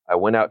year, I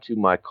went out to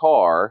my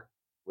car,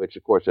 which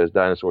of course has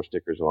dinosaur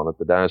stickers on it,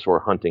 the dinosaur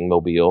hunting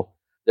mobile.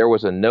 There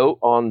was a note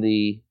on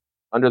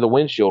under the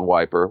windshield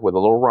wiper with a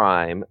little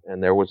rhyme,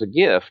 and there was a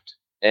gift.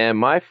 And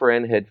my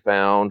friend had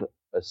found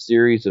a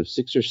series of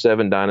 6 or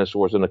 7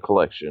 dinosaurs in a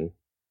collection,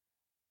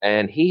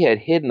 and he had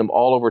hidden them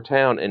all over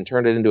town and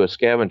turned it into a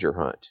scavenger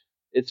hunt.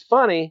 It's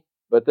funny,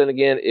 but then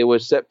again, it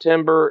was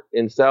September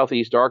in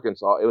southeast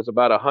Arkansas. It was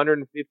about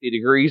 150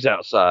 degrees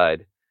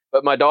outside.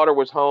 But my daughter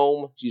was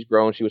home. She's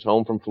grown. She was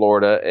home from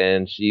Florida,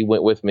 and she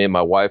went with me, and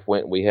my wife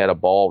went, and we had a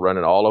ball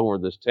running all over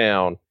this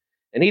town.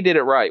 And he did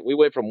it right. We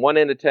went from one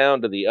end of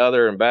town to the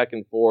other and back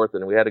and forth,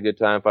 and we had a good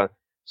time.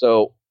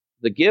 So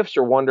the gifts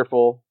are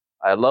wonderful.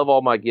 I love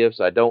all my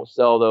gifts. I don't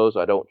sell those.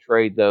 I don't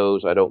trade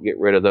those. I don't get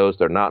rid of those.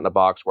 They're not in a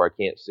box where I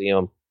can't see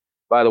them.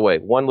 By the way,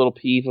 one little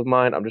peeve of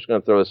mine, I'm just going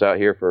to throw this out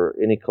here for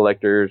any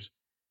collectors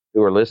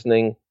who are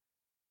listening.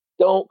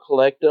 Don't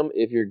collect them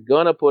if you're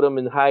going to put them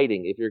in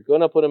hiding. If you're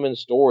going to put them in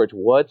storage,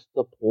 what's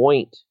the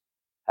point?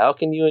 How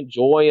can you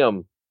enjoy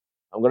them?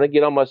 I'm going to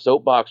get on my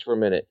soapbox for a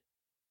minute.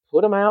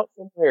 Put them out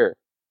somewhere.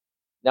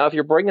 Now, if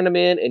you're bringing them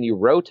in and you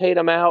rotate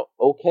them out,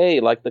 okay,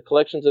 like the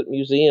collections at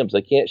museums,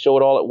 they can't show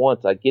it all at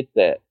once. I get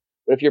that.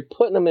 But if you're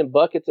putting them in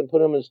buckets and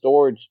putting them in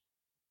storage,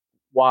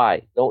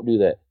 why? Don't do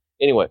that.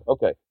 Anyway,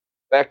 okay,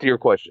 back to your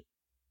question.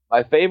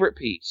 My favorite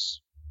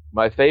piece,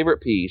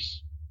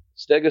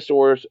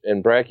 Stegosaurus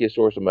and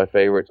Brachiosaurus are my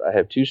favorites. I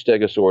have 2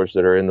 Stegosaurus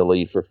that are in the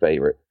lead for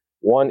favorite.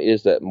 One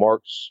is that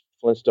Mark's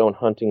Flintstone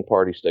Hunting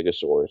Party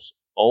Stegosaurus,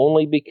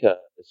 only because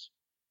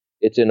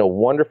it's in a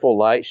wonderful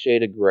light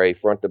shade of gray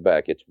front to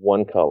back. It's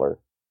one color.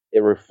 It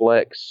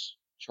reflects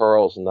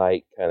Charles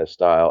Knight kind of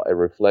style. It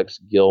reflects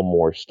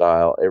Gilmore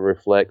style. It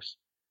reflects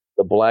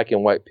the black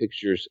and white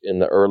pictures in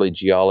the early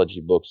geology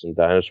books and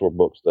dinosaur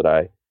books that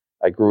I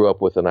I grew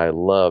up with and I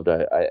loved.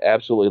 I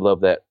absolutely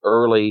love that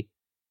early.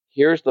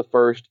 Here's the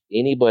first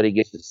anybody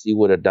gets to see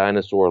what a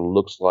dinosaur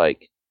looks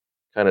like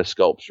kind of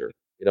sculpture.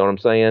 You know what I'm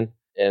saying?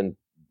 And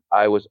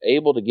I was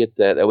able to get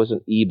that. That was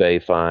an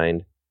eBay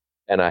find.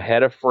 And I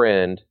had a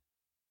friend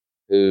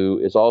who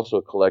is also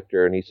a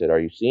collector, and he said, "Are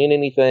you seeing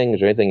anything? Is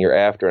there anything you're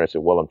after?" And I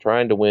said, "Well, I'm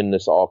trying to win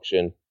this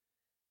auction,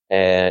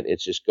 and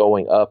it's just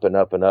going up and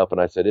up and up."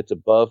 And I said, "It's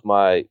above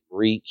my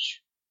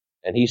reach."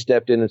 And he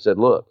stepped in and said,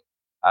 "Look,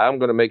 I'm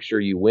going to make sure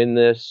you win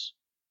this.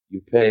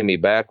 You pay me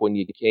back when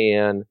you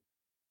can."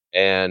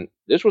 And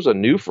this was a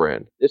new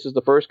friend. This is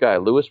the first guy,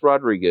 Luis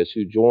Rodriguez,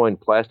 who joined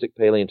Plastic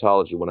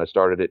Paleontology when I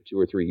started it 2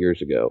 or 3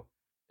 years ago.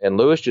 And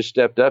Luis just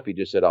stepped up. He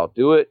just said, "I'll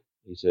do it."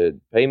 He said,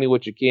 "Pay me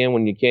what you can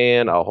when you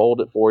can. I'll hold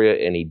it for you."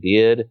 And he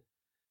did.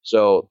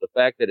 So the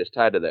fact that it's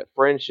tied to that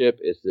friendship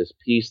is this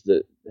piece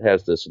that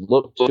has this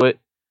look to it,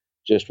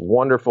 just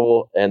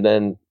wonderful. And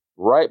then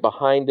right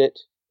behind it,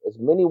 as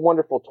many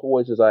wonderful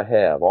toys as I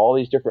have, all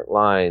these different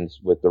lines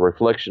with the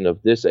reflection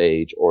of this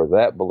age or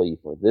that belief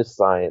or this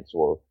science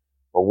or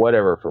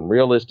whatever, from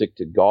realistic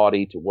to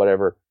gaudy to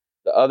whatever.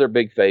 The other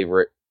big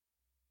favorite,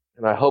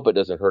 and I hope it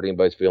doesn't hurt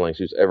anybody's feelings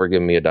who's ever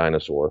given me a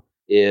dinosaur,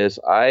 is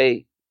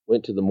I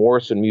went to the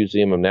Morrison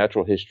Museum of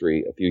Natural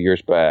History a few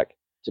years back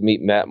to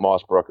meet Matt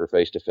Mossbrucker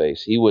face to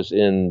face. He was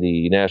in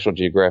the National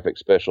Geographic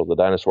special, The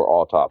Dinosaur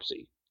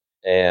Autopsy.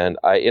 And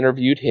I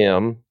interviewed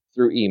him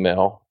through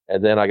email,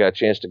 and then I got a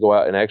chance to go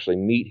out and actually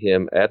meet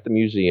him at the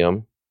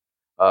museum.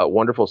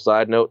 Wonderful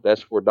side note,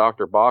 that's where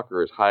Dr.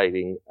 Bacher is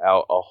hiding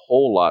out a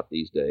whole lot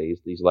these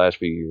days, these last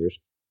few years.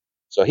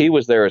 So he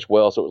was there as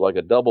well, so it was like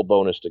a double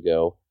bonus to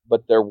go.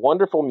 But their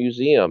wonderful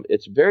museum,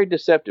 it's very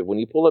deceptive. When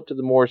you pull up to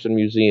the Morrison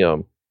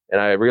Museum, and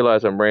I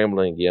realize I'm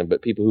rambling again,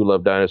 but people who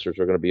love dinosaurs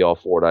are going to be all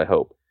for it, I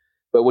hope.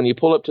 But when you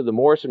pull up to the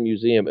Morrison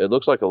Museum, it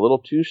looks like a little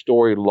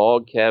 2-story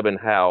log cabin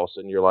house,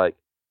 and you're like,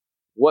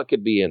 what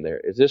could be in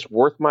there? Is this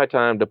worth my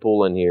time to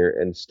pull in here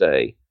and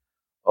stay?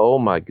 Oh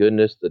my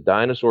goodness, the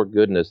dinosaur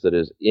goodness that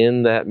is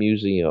in that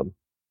museum.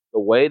 The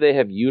way they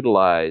have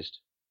utilized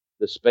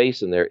the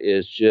space in there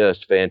is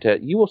just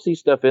fantastic. You will see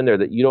stuff in there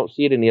that you don't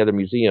see at any other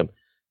museum.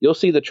 You'll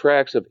see the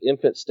tracks of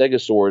infant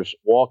stegosaurs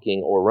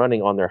walking or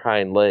running on their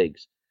hind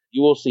legs.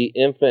 You will see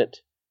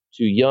infant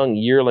to young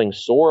yearling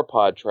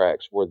sauropod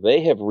tracks where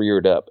they have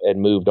reared up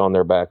and moved on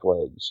their back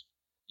legs.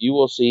 You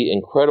will see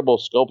incredible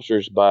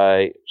sculptures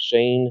by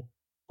Shane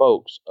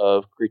Folks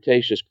of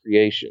Cretaceous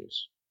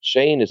Creations.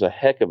 Shane is a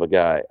heck of a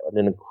guy, an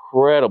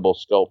incredible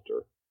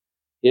sculptor.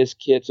 His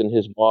kits and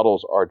his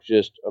models are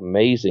just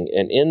amazing.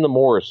 And in the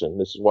Morrison,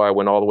 this is why I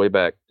went all the way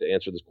back to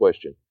answer this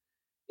question.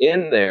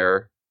 In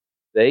there,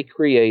 they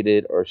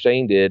created, or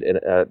Shane did, and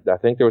I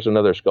think there was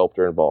another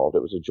sculptor involved.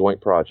 It was a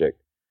joint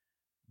project.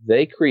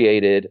 They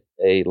created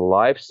a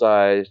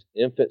life-sized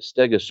infant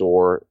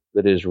stegosaur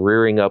that is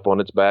rearing up on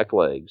its back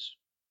legs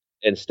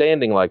and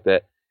standing like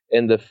that.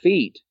 And the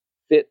feet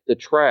fit the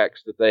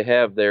tracks that they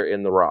have there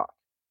in the rock.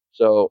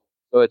 So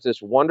it's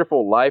this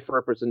wonderful life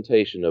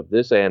representation of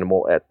this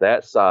animal at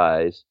that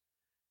size,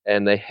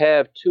 and they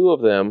have 2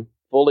 of them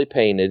fully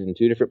painted in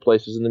 2 different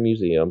places in the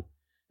museum,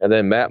 and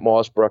then Matt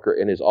Mossbrucker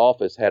in his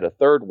office had a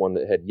 3rd one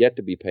that had yet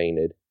to be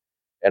painted,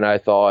 and I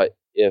thought,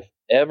 if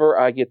ever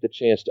I get the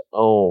chance to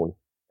own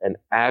an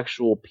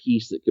actual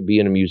piece that could be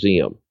in a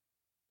museum.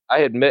 I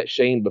had met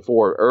Shane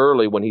before,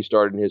 early when he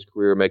started in his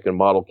career making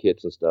model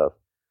kits and stuff.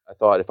 I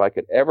thought, if I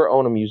could ever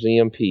own a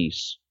museum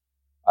piece,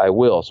 I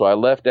will. So I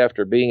left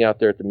after being out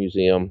there at the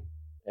museum,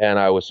 and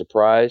I was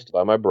surprised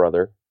by my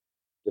brother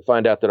to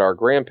find out that our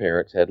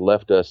grandparents had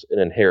left us an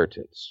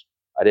inheritance.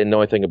 I didn't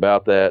know anything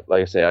about that.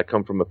 Like I say, I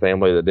come from a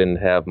family that didn't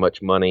have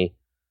much money,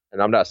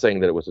 and I'm not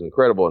saying that it was an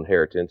incredible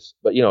inheritance,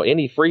 but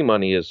any free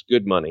money is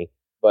good money.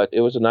 But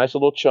it was a nice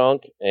little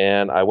chunk,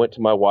 and I went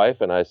to my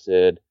wife and I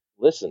said,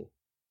 "Listen,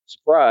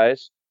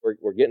 surprise,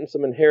 we're getting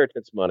some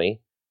inheritance money,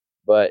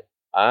 but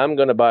I'm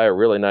going to buy a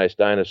really nice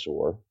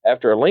dinosaur."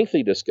 After a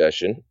lengthy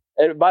discussion,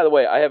 and by the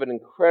way, I have an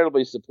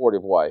incredibly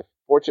supportive wife.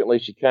 Fortunately,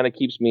 she kind of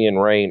keeps me in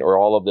rein, or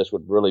all of this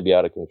would really be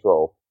out of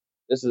control.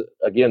 This is,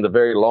 again, the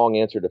very long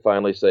answer to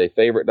finally say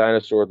favorite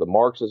dinosaur. The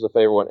Marx is a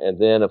favorite one. And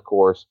then, of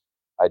course,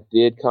 I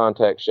did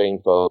contact Shane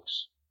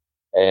Folks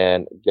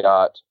and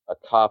got a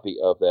copy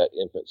of that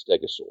infant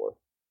stegosaur.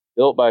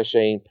 Built by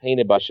Shane,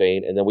 painted by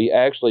Shane, and then we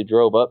actually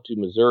drove up to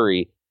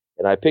Missouri,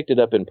 and I picked it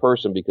up in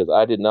person because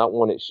I did not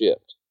want it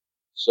shipped.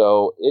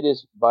 So it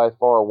is by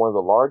far one of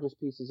the largest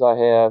pieces I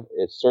have.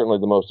 It's certainly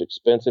the most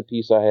expensive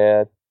piece I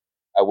had.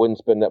 I wouldn't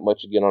spend that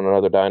much again on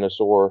another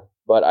dinosaur,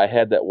 but I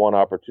had that one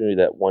opportunity,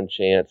 that one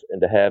chance,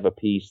 and to have a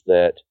piece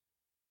that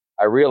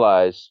I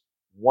realize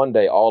one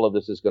day all of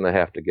this is going to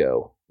have to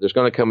go. There's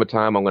going to come a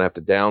time I'm going to have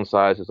to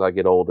downsize as I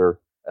get older,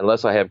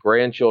 unless I have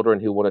grandchildren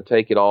who want to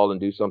take it all and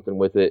do something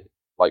with it,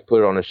 like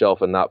put it on a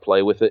shelf and not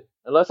play with it.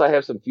 Unless I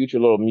have some future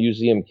little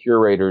museum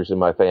curators in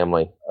my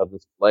family of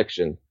this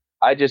collection,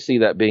 I just see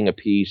that being a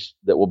piece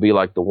that will be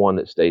like the one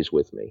that stays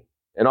with me.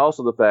 And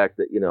also the fact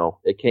that,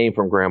 it came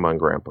from Grandma and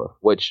Grandpa,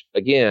 which,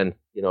 again,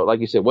 like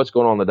you said, what's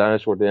going on in the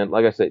dinosaur den?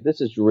 Like I say,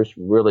 this is just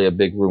really a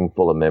big room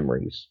full of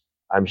memories.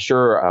 I'm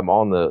sure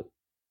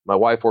my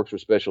wife works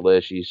with special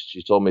ed.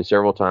 She's told me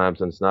several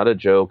times, and it's not a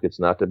joke. It's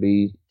not to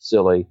be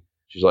silly.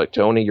 She's like,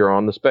 Tony, you're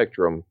on the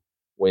spectrum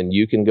when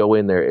you can go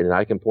in there and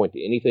I can point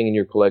to anything in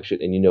your collection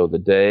and you know the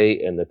day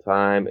and the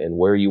time and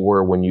where you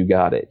were when you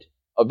got it.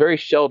 A very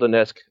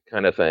Sheldon-esque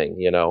kind of thing,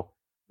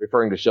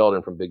 referring to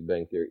Sheldon from Big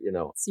Bang Theory,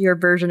 It's your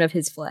version of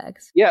his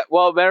flags. Yeah,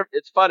 well,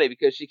 it's funny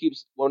because she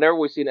keeps, whenever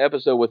we see an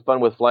episode with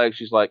Fun with Flags,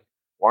 she's like,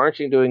 why aren't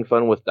you doing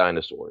Fun with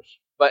Dinosaurs?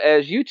 But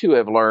as you two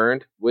have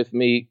learned with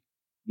me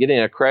getting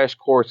a crash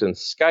course in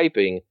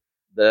Skyping,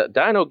 the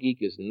Dino Geek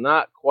is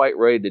not quite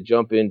ready to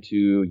jump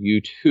into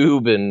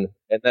YouTube and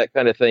that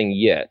kind of thing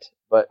yet.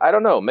 But I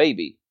don't know,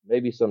 maybe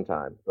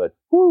sometime. But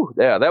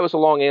yeah, that was a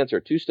long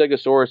answer. 2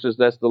 Stegosauruses,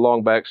 that's the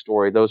long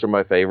backstory. Those are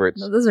my favorites.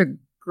 No, those are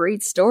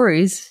great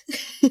stories.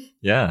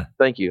 Yeah.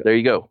 Thank you. There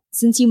you go.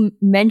 Since you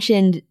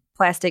mentioned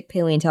Plastic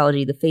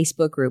Paleontology, the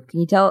Facebook group, can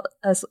you tell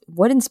us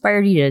what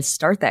inspired you to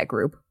start that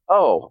group?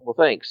 Oh, well,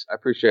 thanks. I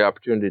appreciate the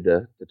opportunity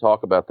to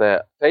talk about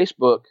that.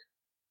 Facebook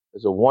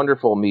is a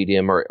wonderful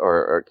medium,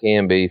 or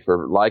can be,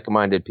 for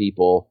like-minded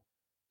people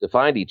to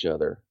find each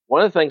other.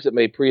 One of the things that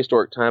made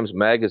Prehistoric Times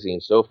magazine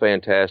so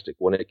fantastic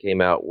when it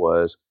came out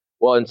was,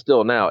 well, and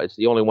still now, it's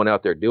the only one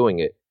out there doing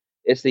it.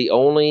 It's the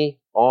only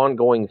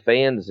ongoing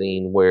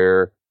fanzine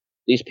where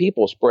these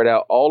people spread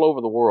out all over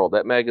the world.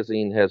 That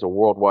magazine has a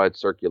worldwide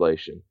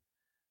circulation.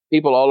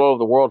 People all over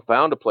the world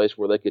found a place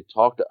where they could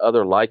talk to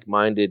other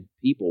like-minded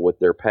people with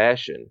their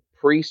passion.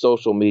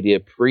 Pre-social media,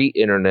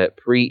 pre-internet,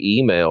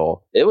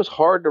 pre-email, it was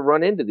hard to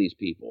run into these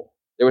people.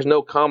 There was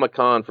no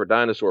Comic-Con for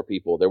dinosaur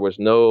people. There was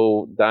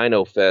no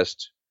Dino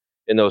Fest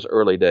in those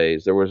early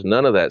days. There was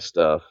none of that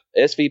stuff.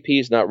 SVP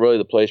is not really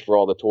the place for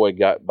all the toy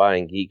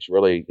buying geeks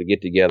really to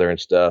get together and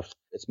stuff.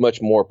 It's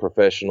much more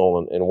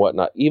professional and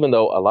whatnot, even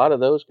though a lot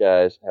of those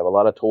guys have a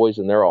lot of toys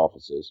in their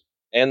offices,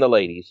 and the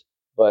ladies.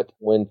 But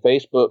when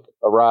Facebook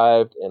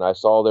arrived and I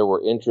saw there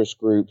were interest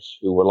groups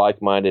who were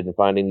like-minded and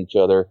finding each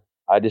other,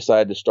 I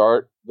decided to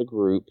start the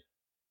group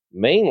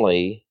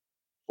mainly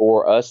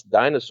for us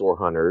dinosaur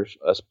hunters,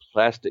 us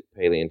plastic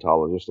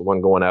paleontologists, the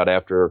one going out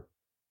after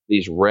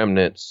these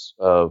remnants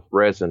of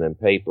resin and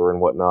paper and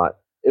whatnot.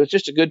 It was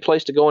just a good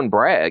place to go and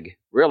brag,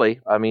 really.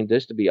 I mean,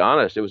 just to be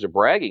honest, it was a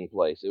bragging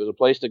place. It was a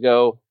place to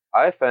go.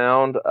 I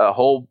found a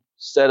whole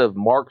set of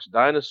Mark's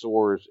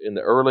dinosaurs in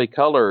the early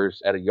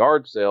colors at a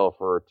yard sale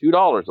for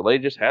 $2. The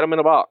lady just had them in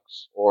a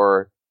box.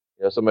 Or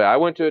I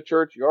went to a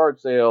church yard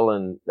sale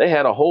and they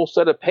had a whole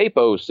set of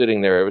Papos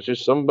sitting there. It was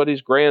just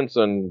somebody's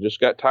grandson just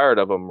got tired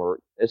of them.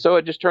 And so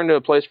it just turned into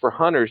a place for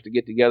hunters to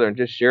get together and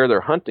just share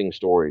their hunting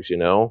stories,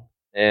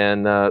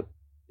 And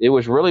it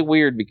was really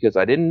weird because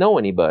I didn't know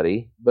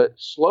anybody, but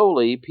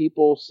slowly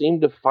people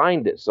seemed to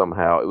find it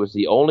somehow. It was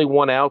the only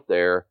one out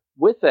there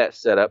with that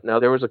setup. Now,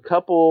 there was a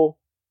couple,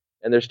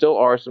 and there still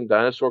are some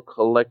dinosaur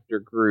collector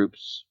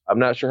groups. I'm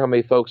not sure how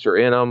many folks are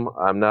in them.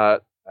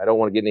 I don't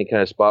want to get in any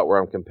kind of spot where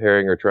I'm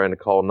comparing or trying to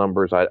call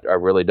numbers. I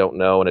really don't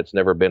know, and it's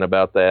never been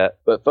about that.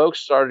 But folks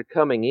started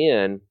coming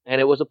in, and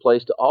it was a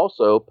place to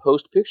also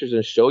post pictures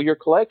and show your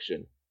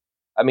collection.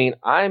 I mean,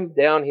 I'm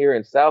down here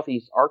in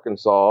southeast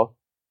Arkansas,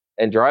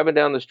 and driving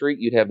down the street,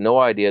 you'd have no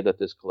idea that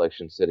this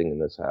collection's sitting in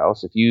this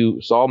house. If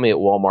you saw me at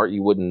Walmart,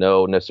 you wouldn't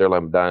know necessarily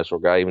I'm a dinosaur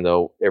guy, even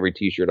though every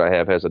T-shirt I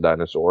have has a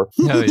dinosaur.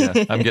 Oh,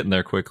 yeah. I'm getting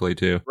there quickly,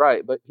 too.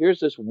 Right. But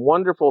here's this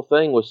wonderful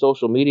thing with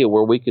social media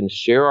where we can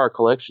share our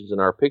collections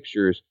and our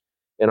pictures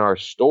and our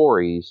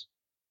stories.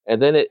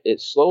 And then it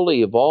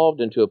slowly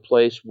evolved into a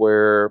place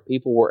where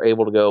people were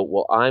able to go,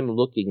 well, I'm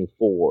looking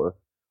for,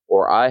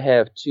 or I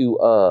have 2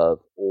 of,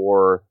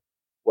 or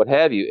what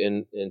have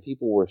you, and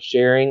people were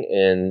sharing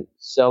and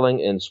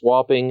selling and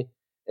swapping,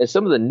 and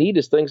some of the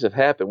neatest things have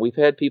happened. We've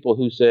had people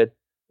who said,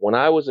 when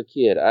I was a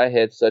kid, I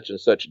had such and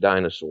such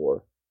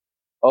dinosaur.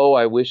 Oh,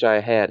 I wish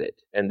I had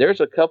it. And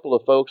there's a couple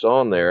of folks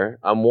on there,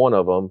 I'm one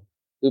of them,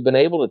 who've been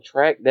able to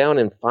track down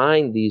and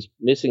find these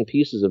missing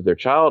pieces of their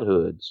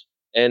childhoods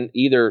and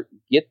either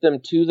get them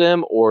to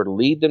them or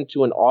lead them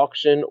to an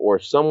auction or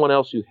someone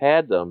else who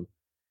had them.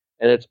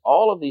 And it's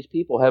all of these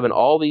people having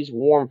all these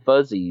warm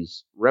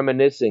fuzzies,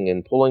 reminiscing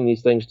and pulling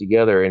these things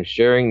together and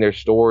sharing their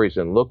stories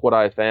and look what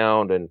I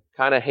found, and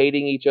kind of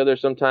hating each other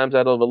sometimes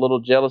out of a little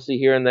jealousy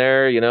here and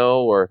there,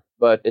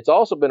 but it's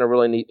also been a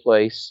really neat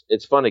place.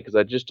 It's funny because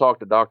I just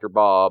talked to Dr.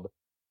 Bob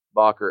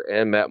Bacher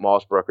and Matt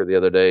Mossbrucker the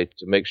other day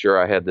to make sure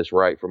I had this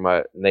right for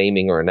my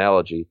naming or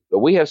analogy. But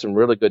we have some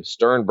really good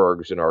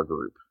Sternbergs in our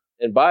group.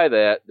 And by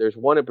that, there's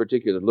one in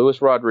particular,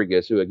 Luis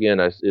Rodriguez, who, again,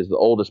 is the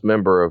oldest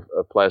member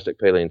of plastic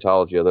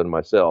paleontology other than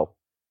myself.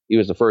 He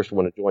was the first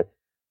one to join.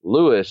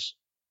 Luis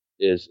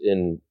is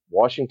in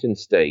Washington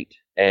State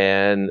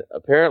and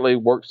apparently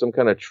works some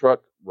kind of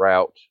truck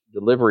route,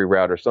 delivery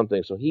route or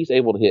something. So he's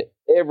able to hit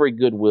every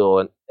Goodwill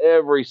and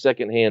every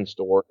secondhand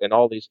store and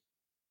all these.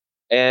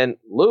 And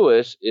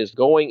Luis is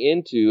going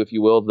into, if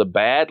you will, the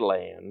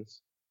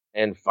Badlands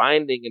and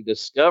finding and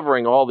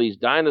discovering all these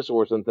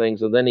dinosaurs and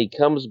things. And then he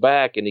comes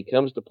back and he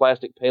comes to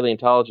plastic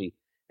paleontology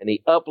and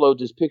he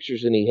uploads his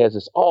pictures and he has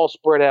this all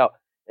spread out.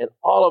 And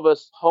all of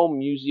us home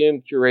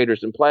museum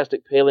curators and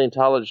plastic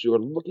paleontologists who are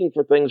looking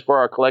for things for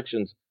our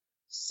collections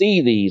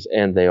see these,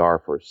 and they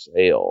are for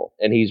sale.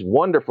 And he's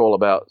wonderful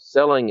about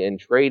selling and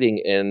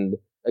trading. And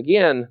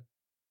again,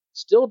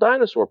 still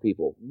dinosaur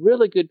people,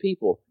 really good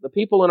people. The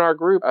people in our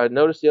group, I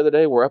noticed the other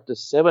day, we're up to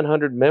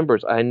 700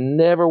 members. I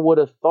never would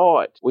have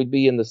thought we'd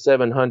be in the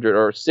 700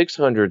 or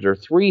 600s or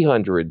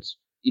 300s.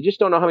 You just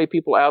don't know how many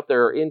people out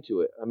there are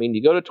into it. I mean,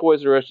 you go to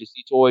Toys R Us, you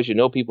see toys, you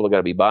know people are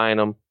going to be buying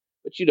them,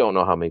 but you don't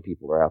know how many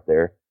people are out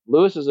there.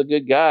 Lewis is a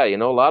good guy. You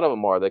know, a lot of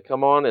them are. They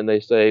come on and they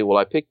say, well,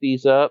 I picked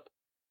these up,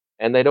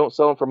 and they don't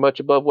sell them for much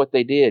above what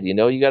they did. You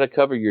know, you got to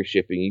cover your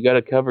shipping. You got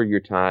to cover your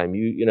time.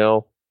 You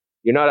know,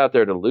 you're not out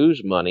there to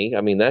lose money.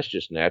 I mean, that's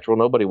just natural.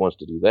 Nobody wants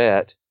to do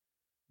that.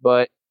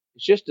 But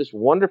it's just this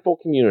wonderful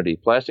community.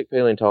 Plastic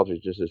Paleontology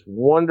is just this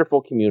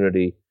wonderful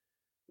community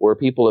where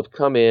people have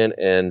come in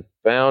and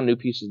found new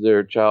pieces of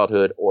their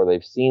childhood, or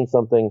they've seen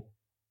something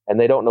and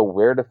they don't know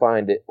where to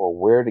find it or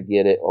where to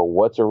get it or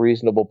what's a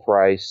reasonable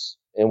price.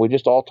 And we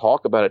just all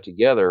talk about it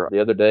together.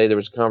 The other day, there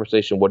was a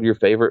conversation, what are your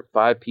favorite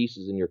 5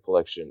 pieces in your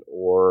collection?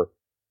 Or,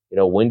 you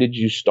know, when did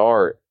you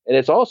start? And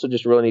it's also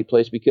just a really neat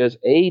place because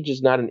age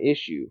is not an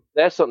issue.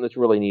 That's something that's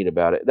really neat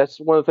about it. That's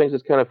one of the things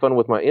that's kind of fun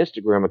with my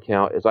Instagram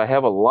account is I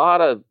have a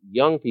lot of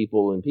young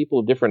people and people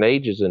of different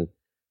ages and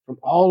from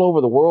all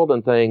over the world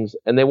and things,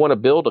 and they want to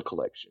build a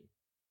collection,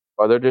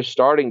 or they're just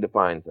starting to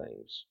find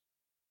things.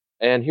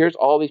 And here's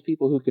all these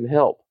people who can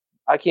help.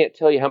 I can't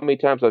tell you how many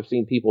times I've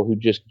seen people who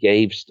just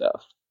gave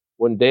stuff.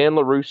 When Dan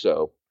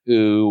LaRusso,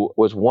 who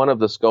was one of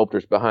the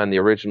sculptors behind the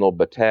original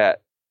Batat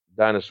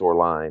dinosaur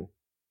line,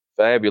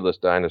 fabulous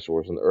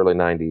dinosaurs in the early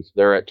 90s,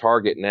 they're at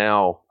Target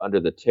now under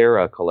the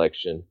Terra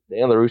collection.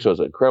 Dan LaRusso is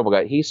an incredible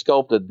guy. He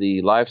sculpted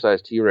the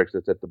life-size T-Rex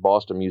that's at the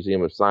Boston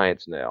Museum of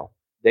Science now.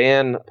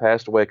 Dan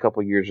passed away a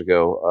couple years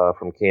ago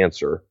from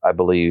cancer, I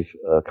believe,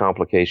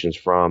 complications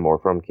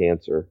from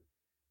cancer.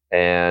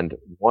 And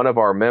one of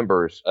our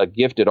members, a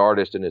gifted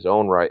artist in his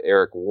own right,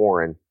 Eric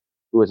Warren,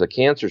 who was a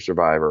cancer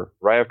survivor,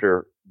 right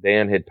after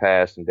Dan had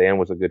passed, and Dan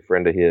was a good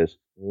friend of his,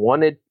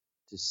 wanted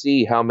to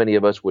see how many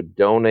of us would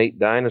donate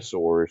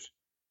dinosaurs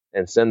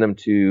and send them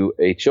to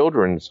a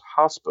children's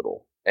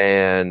hospital.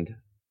 And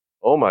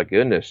oh my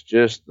goodness,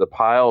 just the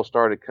pile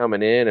started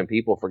coming in, and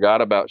people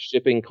forgot about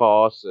shipping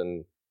costs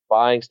and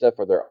buying stuff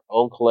for their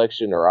own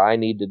collection, or I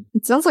need to.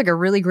 It sounds like a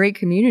really great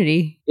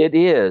community. It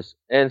is,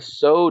 and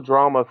so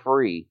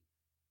drama-free.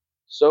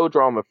 So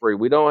drama-free.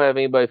 We don't have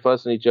anybody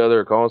fussing each other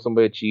or calling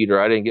somebody a cheater.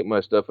 I didn't get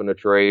my stuff in a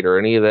trade or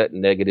any of that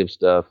negative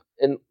stuff.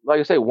 And like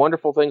I say,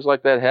 wonderful things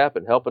like that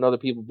happen, helping other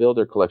people build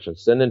their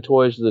collections, sending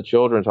toys to the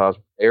children's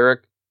hospital.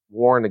 Eric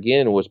Warren,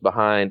 again, was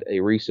behind a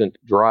recent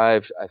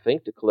drive, I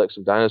think, to collect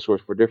some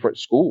dinosaurs for different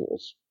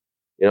schools.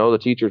 You know, the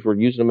teachers were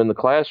using them in the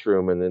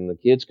classroom, and then the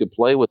kids could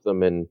play with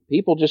them, and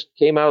people just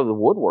came out of the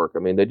woodwork. I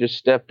mean, they just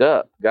stepped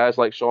up. Guys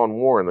like Sean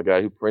Warren, the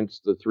guy who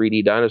prints the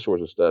 3D dinosaurs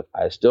and stuff.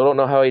 I still don't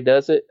know how he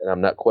does it, and I'm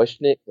not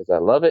questioning it because I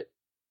love it.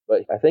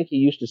 But I think he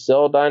used to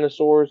sell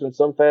dinosaurs in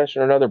some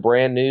fashion or another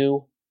brand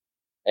new,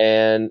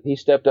 and he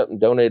stepped up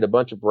and donated a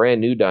bunch of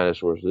brand new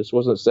dinosaurs. This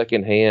wasn't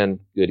secondhand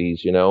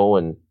goodies, you know,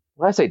 and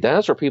when I say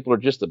dinosaur people are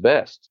just the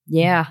best.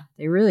 Yeah,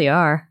 they really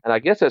are. And I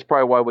guess that's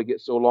probably why we get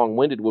so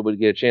long-winded when we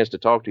get a chance to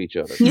talk to each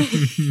other.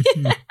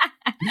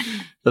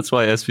 That's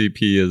why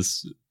SVP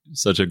is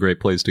such a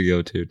great place to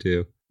go to,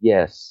 too.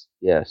 Yes,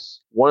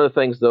 yes. One of the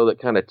things, though, that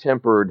kind of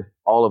tempered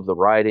all of the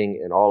writing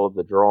and all of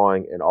the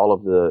drawing and all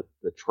of the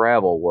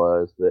travel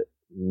was that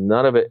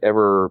none of it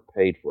ever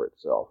paid for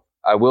itself.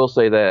 I will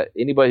say that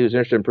anybody who's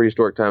interested in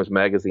Prehistoric Times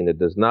magazine that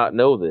does not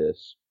know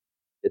this,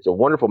 it's a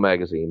wonderful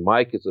magazine.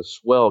 Mike is a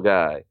swell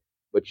guy.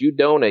 But you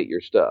donate your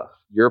stuff.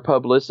 Your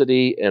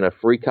publicity and a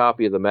free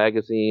copy of the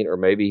magazine, or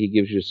maybe he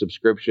gives you a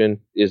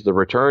subscription, is the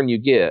return you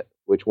get,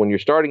 which when you're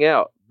starting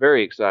out,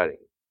 very exciting,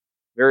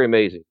 very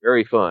amazing,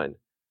 very fun.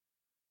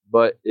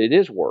 But it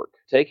is work.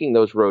 Taking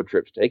those road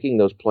trips, taking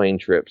those plane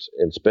trips,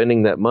 and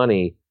spending that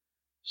money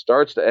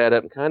starts to add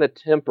up and kind of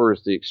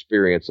tempers the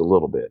experience a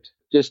little bit.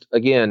 Just,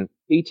 again,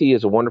 PT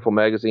is a wonderful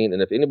magazine,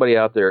 and if anybody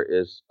out there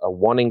is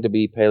wanting to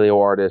be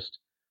paleo artist,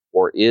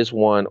 or is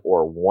one,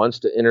 or wants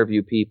to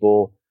interview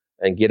people,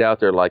 and get out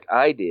there like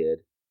I did,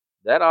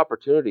 that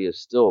opportunity is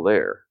still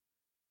there.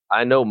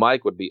 I know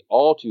Mike would be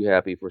all too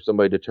happy for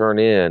somebody to turn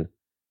in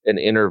an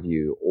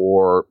interview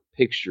or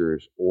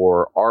pictures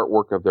or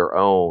artwork of their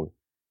own.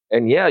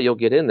 And yeah, you'll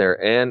get in there.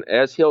 And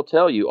as he'll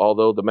tell you,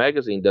 although the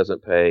magazine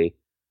doesn't pay,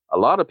 a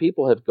lot of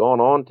people have gone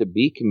on to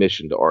be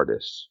commissioned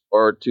artists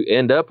or to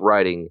end up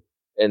writing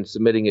and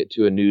submitting it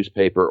to a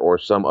newspaper or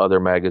some other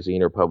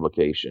magazine or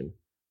publication.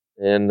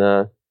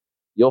 And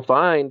you'll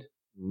find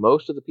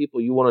most of the people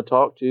you want to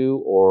talk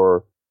to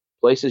or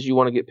places you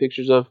want to get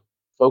pictures of,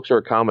 folks are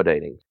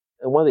accommodating.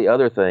 And one of the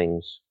other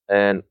things,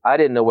 and I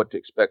didn't know what to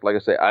expect. Like I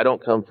say, I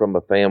don't come from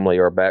a family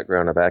or a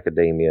background of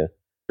academia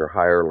or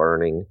higher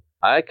learning.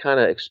 I kind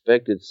of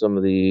expected some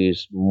of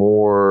these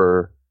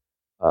more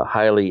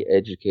highly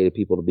educated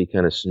people to be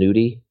kind of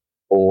snooty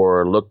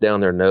or look down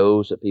their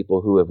nose at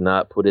people who have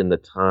not put in the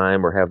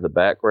time or have the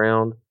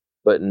background.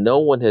 But no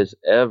one has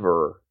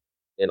ever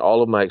in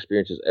all of my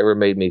experiences ever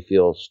made me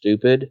feel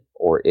stupid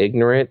or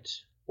ignorant,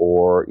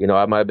 or,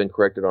 I might have been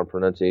corrected on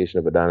pronunciation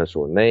of a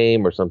dinosaur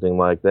name or something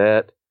like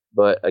that.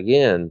 But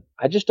again,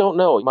 I just don't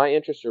know. My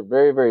interests are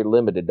very, very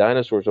limited.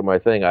 Dinosaurs are my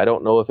thing. I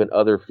don't know if in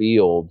other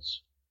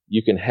fields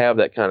you can have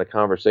that kind of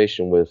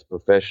conversation with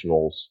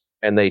professionals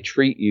and they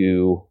treat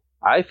you,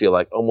 I feel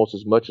like, almost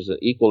as much as an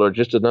equal or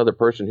just another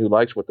person who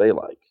likes what they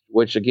like,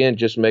 which again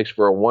just makes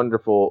for a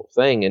wonderful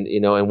thing. And,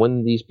 and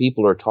when these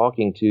people are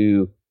talking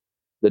to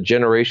the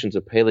generations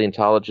of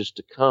paleontologists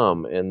to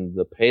come and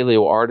the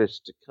paleo artists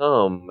to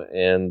come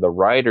and the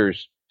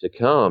writers to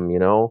come,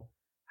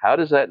 how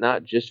does that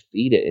not just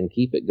feed it and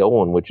keep it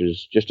going, which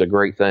is just a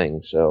great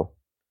thing. So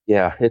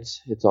yeah,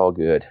 it's all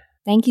good.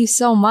 Thank you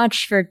so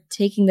much for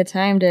taking the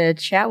time to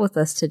chat with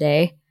us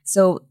today.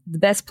 So the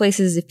best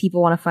places if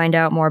people want to find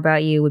out more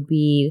about you would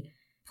be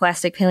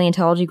Plastic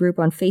Paleontology Group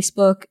on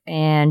Facebook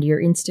and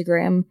your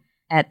Instagram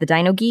at The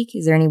Dino Geek.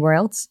 Is there anywhere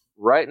else?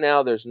 Right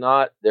now, there's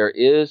not. There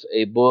is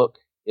a book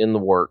in the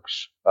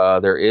works.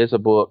 There is a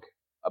book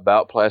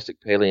about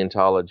plastic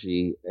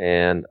paleontology,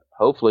 and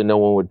hopefully no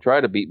one would try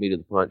to beat me to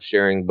the punch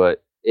sharing,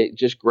 but it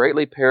just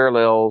greatly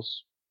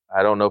parallels,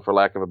 I don't know for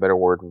lack of a better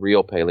word,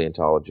 real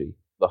paleontology.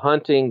 The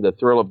hunting, the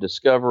thrill of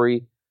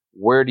discovery,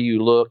 where do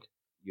you look?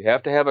 You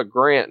have to have a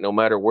grant no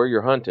matter where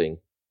you're hunting.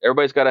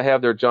 Everybody's got to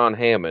have their John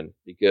Hammond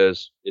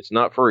because it's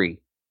not free.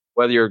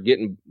 Whether you're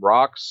getting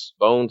rocks,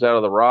 bones out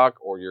of the rock,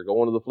 or you're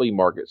going to the flea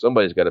market,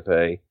 somebody's got to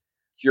pay.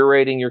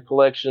 Curating your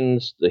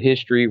collections, the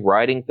history,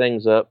 writing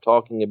things up,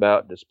 talking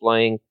about,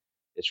 displaying.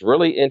 It's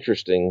really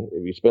interesting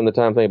if you spend the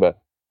time thinking about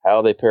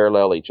how they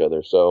parallel each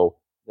other. So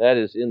that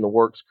is in the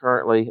works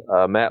currently.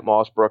 Matt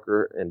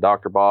Mossbrucker and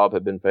Dr. Bob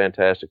have been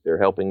fantastic. They're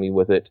helping me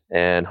with it.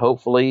 And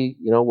hopefully,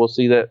 we'll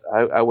see that,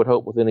 I would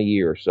hope, within a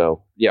year or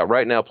so. Yeah,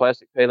 right now,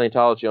 Plastic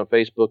Paleontology on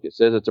Facebook. It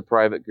says it's a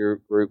private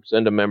group.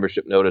 Send a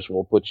membership notice.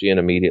 We'll put you in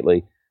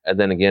immediately. And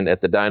then again,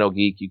 at the Dino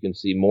Geek, you can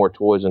see more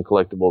toys and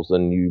collectibles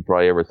than you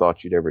probably ever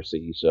thought you'd ever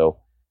see. So,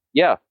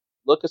 yeah,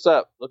 look us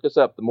up. Look us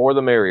up. The more,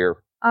 the merrier.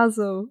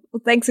 Awesome.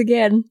 Well, thanks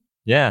again.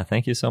 Yeah,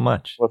 thank you so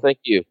much. Well, thank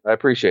you. I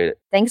appreciate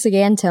it. Thanks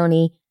again,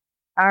 Tony.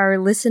 Our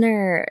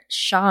listener,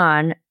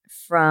 Sean,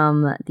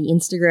 from the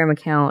Instagram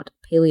account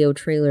Paleo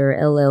Trailer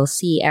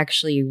LLC,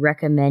 actually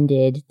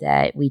recommended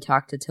that we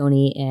talk to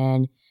Tony.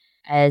 And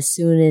as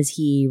soon as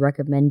he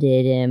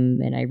recommended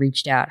him and I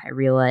reached out, I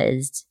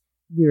realized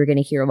we were going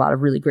to hear a lot of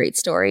really great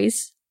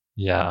stories.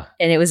 Yeah.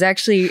 And it was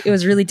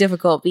really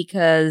difficult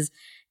because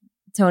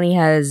Tony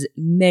has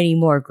many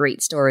more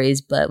great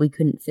stories, but we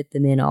couldn't fit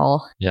them in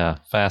all. Yeah,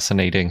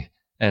 fascinating.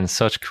 And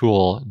such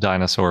cool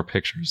dinosaur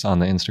pictures on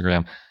the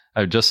Instagram.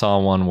 I just saw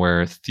one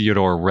where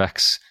Theodore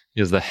Rex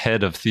is the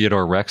head of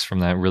Theodore Rex from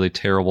that really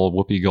terrible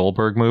Whoopi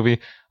Goldberg movie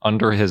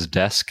under his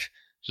desk.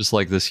 Just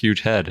like this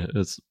huge head.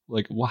 It's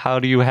like, well, how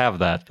do you have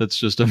that? That's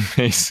just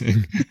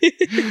amazing.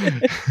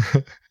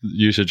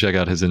 You should check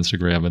out his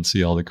Instagram and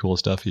see all the cool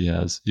stuff he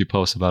has. He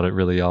posts about it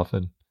really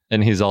often.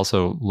 And he's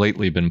also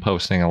lately been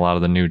posting a lot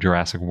of the new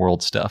Jurassic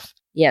World stuff.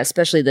 Yeah,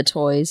 especially the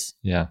toys.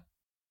 Yeah.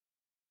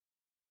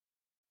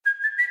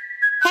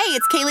 Hey,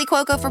 it's Kaylee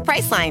Cuoco for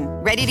Priceline.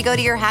 Ready to go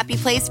to your happy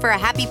place for a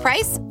happy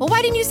price? Well,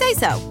 why didn't you say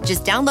so?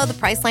 Just download the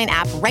Priceline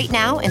app right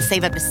now and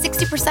save up to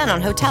 60%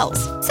 on hotels.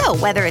 So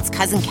whether it's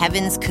Cousin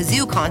Kevin's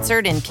Kazoo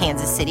Concert in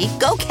Kansas City,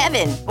 go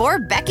Kevin, or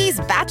Becky's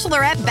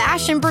Bachelorette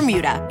Bash in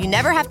Bermuda, you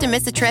never have to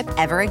miss a trip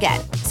ever again.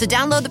 So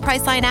download the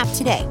Priceline app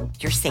today.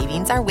 Your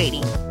savings are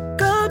waiting.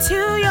 Go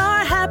to your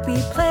happy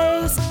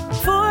place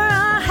for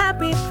a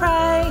happy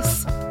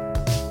price.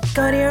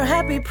 Go to your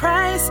happy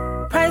price,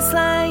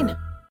 Priceline.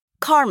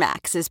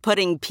 CarMax is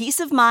putting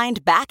peace of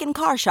mind back in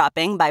car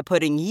shopping by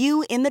putting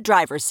you in the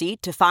driver's seat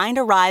to find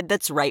a ride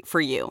that's right for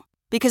you.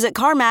 Because at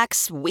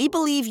CarMax, we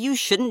believe you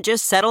shouldn't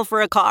just settle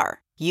for a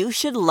car. You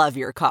should love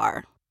your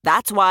car.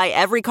 That's why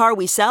every car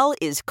we sell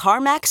is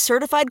CarMax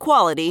certified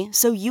quality,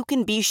 so you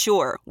can be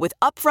sure with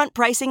upfront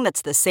pricing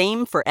that's the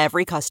same for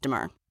every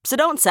customer. So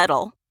don't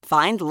settle.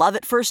 Find love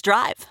at first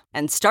drive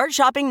and start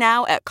shopping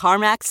now at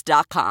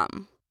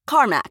CarMax.com.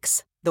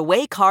 CarMax, the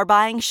way car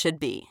buying should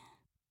be.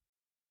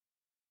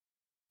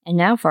 And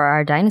now for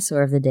our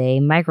dinosaur of the day,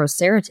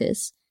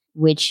 Microceratus,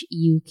 which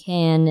you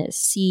can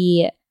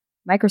see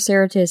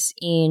Microceratus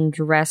in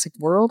Jurassic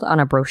World on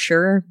a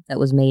brochure that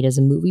was made as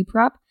a movie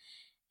prop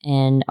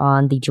and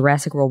on the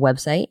Jurassic World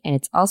website. And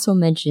it's also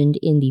mentioned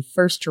in the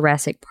first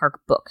Jurassic Park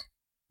book.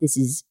 This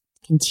is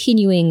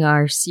continuing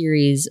our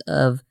series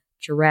of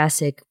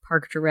Jurassic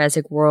Park,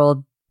 Jurassic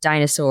World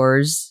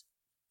dinosaurs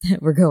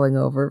that we're going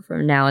over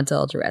from now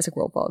until Jurassic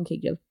World Fallen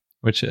Kingdom.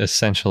 Which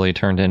essentially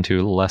turned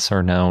into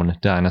lesser known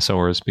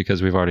dinosaurs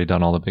because we've already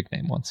done all the big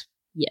name ones.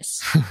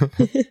 Yes.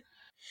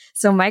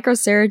 So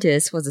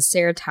Microceratus was a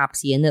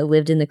ceratopsian that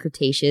lived in the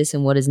Cretaceous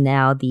in what is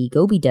now the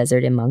Gobi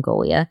Desert in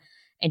Mongolia.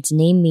 Its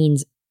name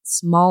means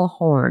small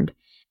horned,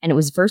 and it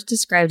was first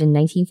described in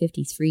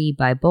 1953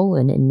 by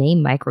Bolin and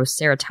named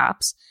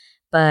Microceratops,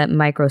 but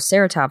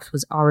Microceratops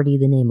was already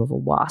the name of a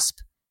wasp,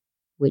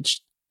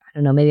 which, I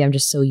don't know, maybe I'm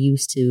just so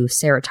used to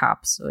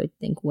ceratops, so I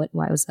think,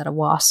 why was that a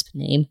wasp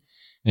name?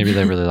 Maybe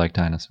they really like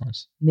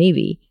dinosaurs.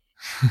 Maybe.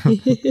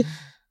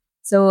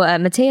 So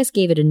Mateus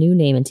gave it a new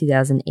name in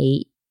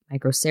 2008,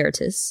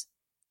 Microceratus,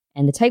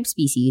 and the type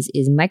species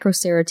is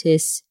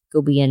Microceratus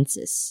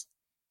gobiensis.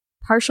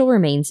 Partial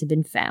remains have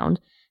been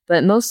found,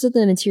 but most of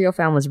the material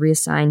found was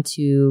reassigned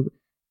to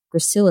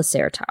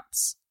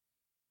Graciliceratops.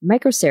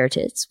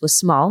 Microceratus was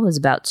small, it was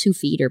about 2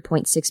 feet or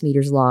 0.6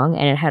 meters long,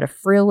 and it had a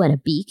frill and a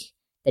beak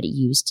that it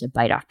used to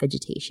bite off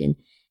vegetation.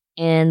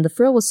 And the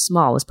frill was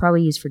small, was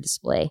probably used for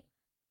display.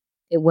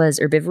 It was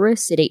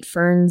herbivorous, it ate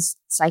ferns,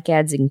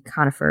 cycads, and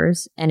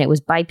conifers, and it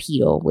was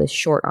bipedal with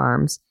short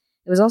arms.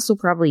 It was also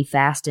probably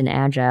fast and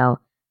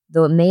agile,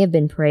 though it may have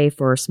been prey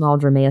for small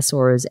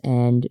dromaeosaurs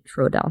and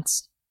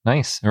troodonts.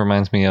 Nice. It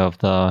reminds me of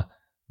the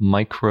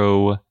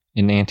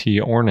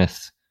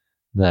Microenantiornith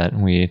that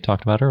we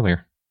talked about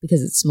earlier.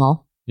 Because it's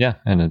small? Yeah,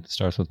 and it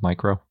starts with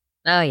micro.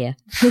 Oh, yeah.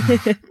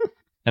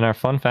 And our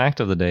fun fact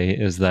of the day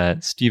is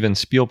that Steven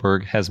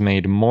Spielberg has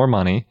made more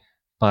money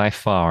by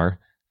far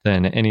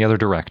than any other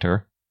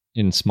director,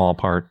 in small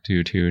part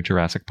due to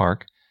Jurassic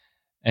Park.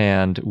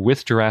 And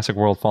with Jurassic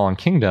World Fallen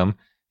Kingdom,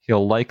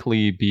 he'll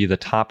likely be the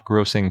top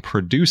grossing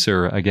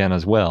producer again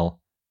as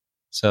well.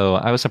 So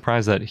I was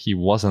surprised that he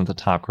wasn't the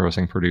top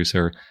grossing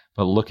producer,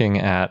 but looking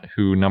at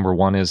who number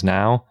 1 is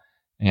now,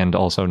 and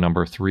also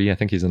number 3, I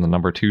think he's in the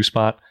number 2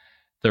 spot,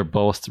 they're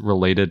both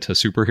related to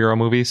superhero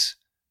movies.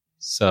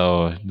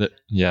 So, there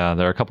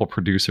are a couple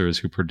producers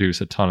who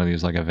produce a ton of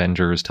these like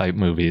Avengers type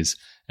movies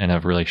and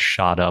have really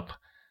shot up.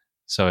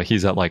 So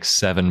he's at like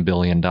 $7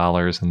 billion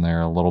and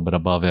they're a little bit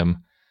above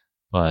him.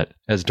 But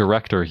as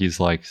director, he's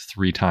like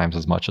 3 times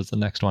as much as the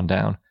next one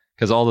down.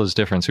 Because all those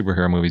different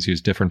superhero movies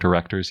use different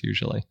directors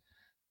usually.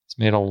 It's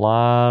made a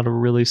lot of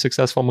really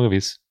successful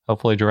movies.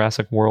 Hopefully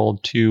Jurassic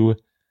World 2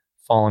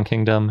 Fallen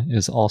Kingdom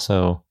is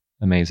also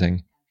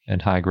amazing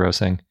and high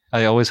grossing.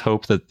 I always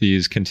hope that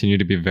these continue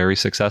to be very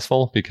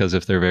successful, because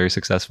if they're very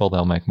successful,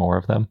 they'll make more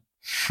of them.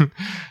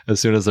 As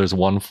soon as there's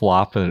one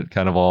flop, it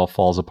kind of all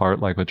falls apart,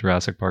 like with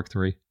Jurassic Park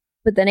 3.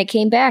 But then it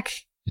came back.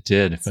 It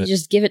did. So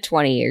just give it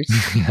 20 years.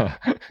 Yeah,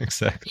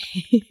 exactly.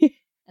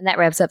 And that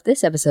wraps up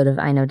this episode of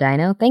I Know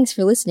Dino. Thanks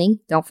for listening.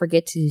 Don't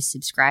forget to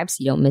subscribe so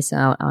you don't miss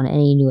out on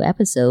any new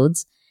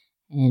episodes.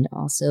 And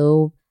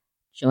also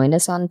join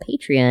us on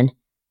Patreon,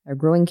 our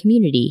growing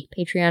community,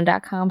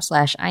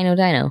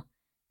 patreon.com/IKnowDino.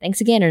 Thanks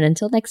again, and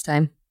until next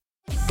time.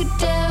 Good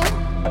day.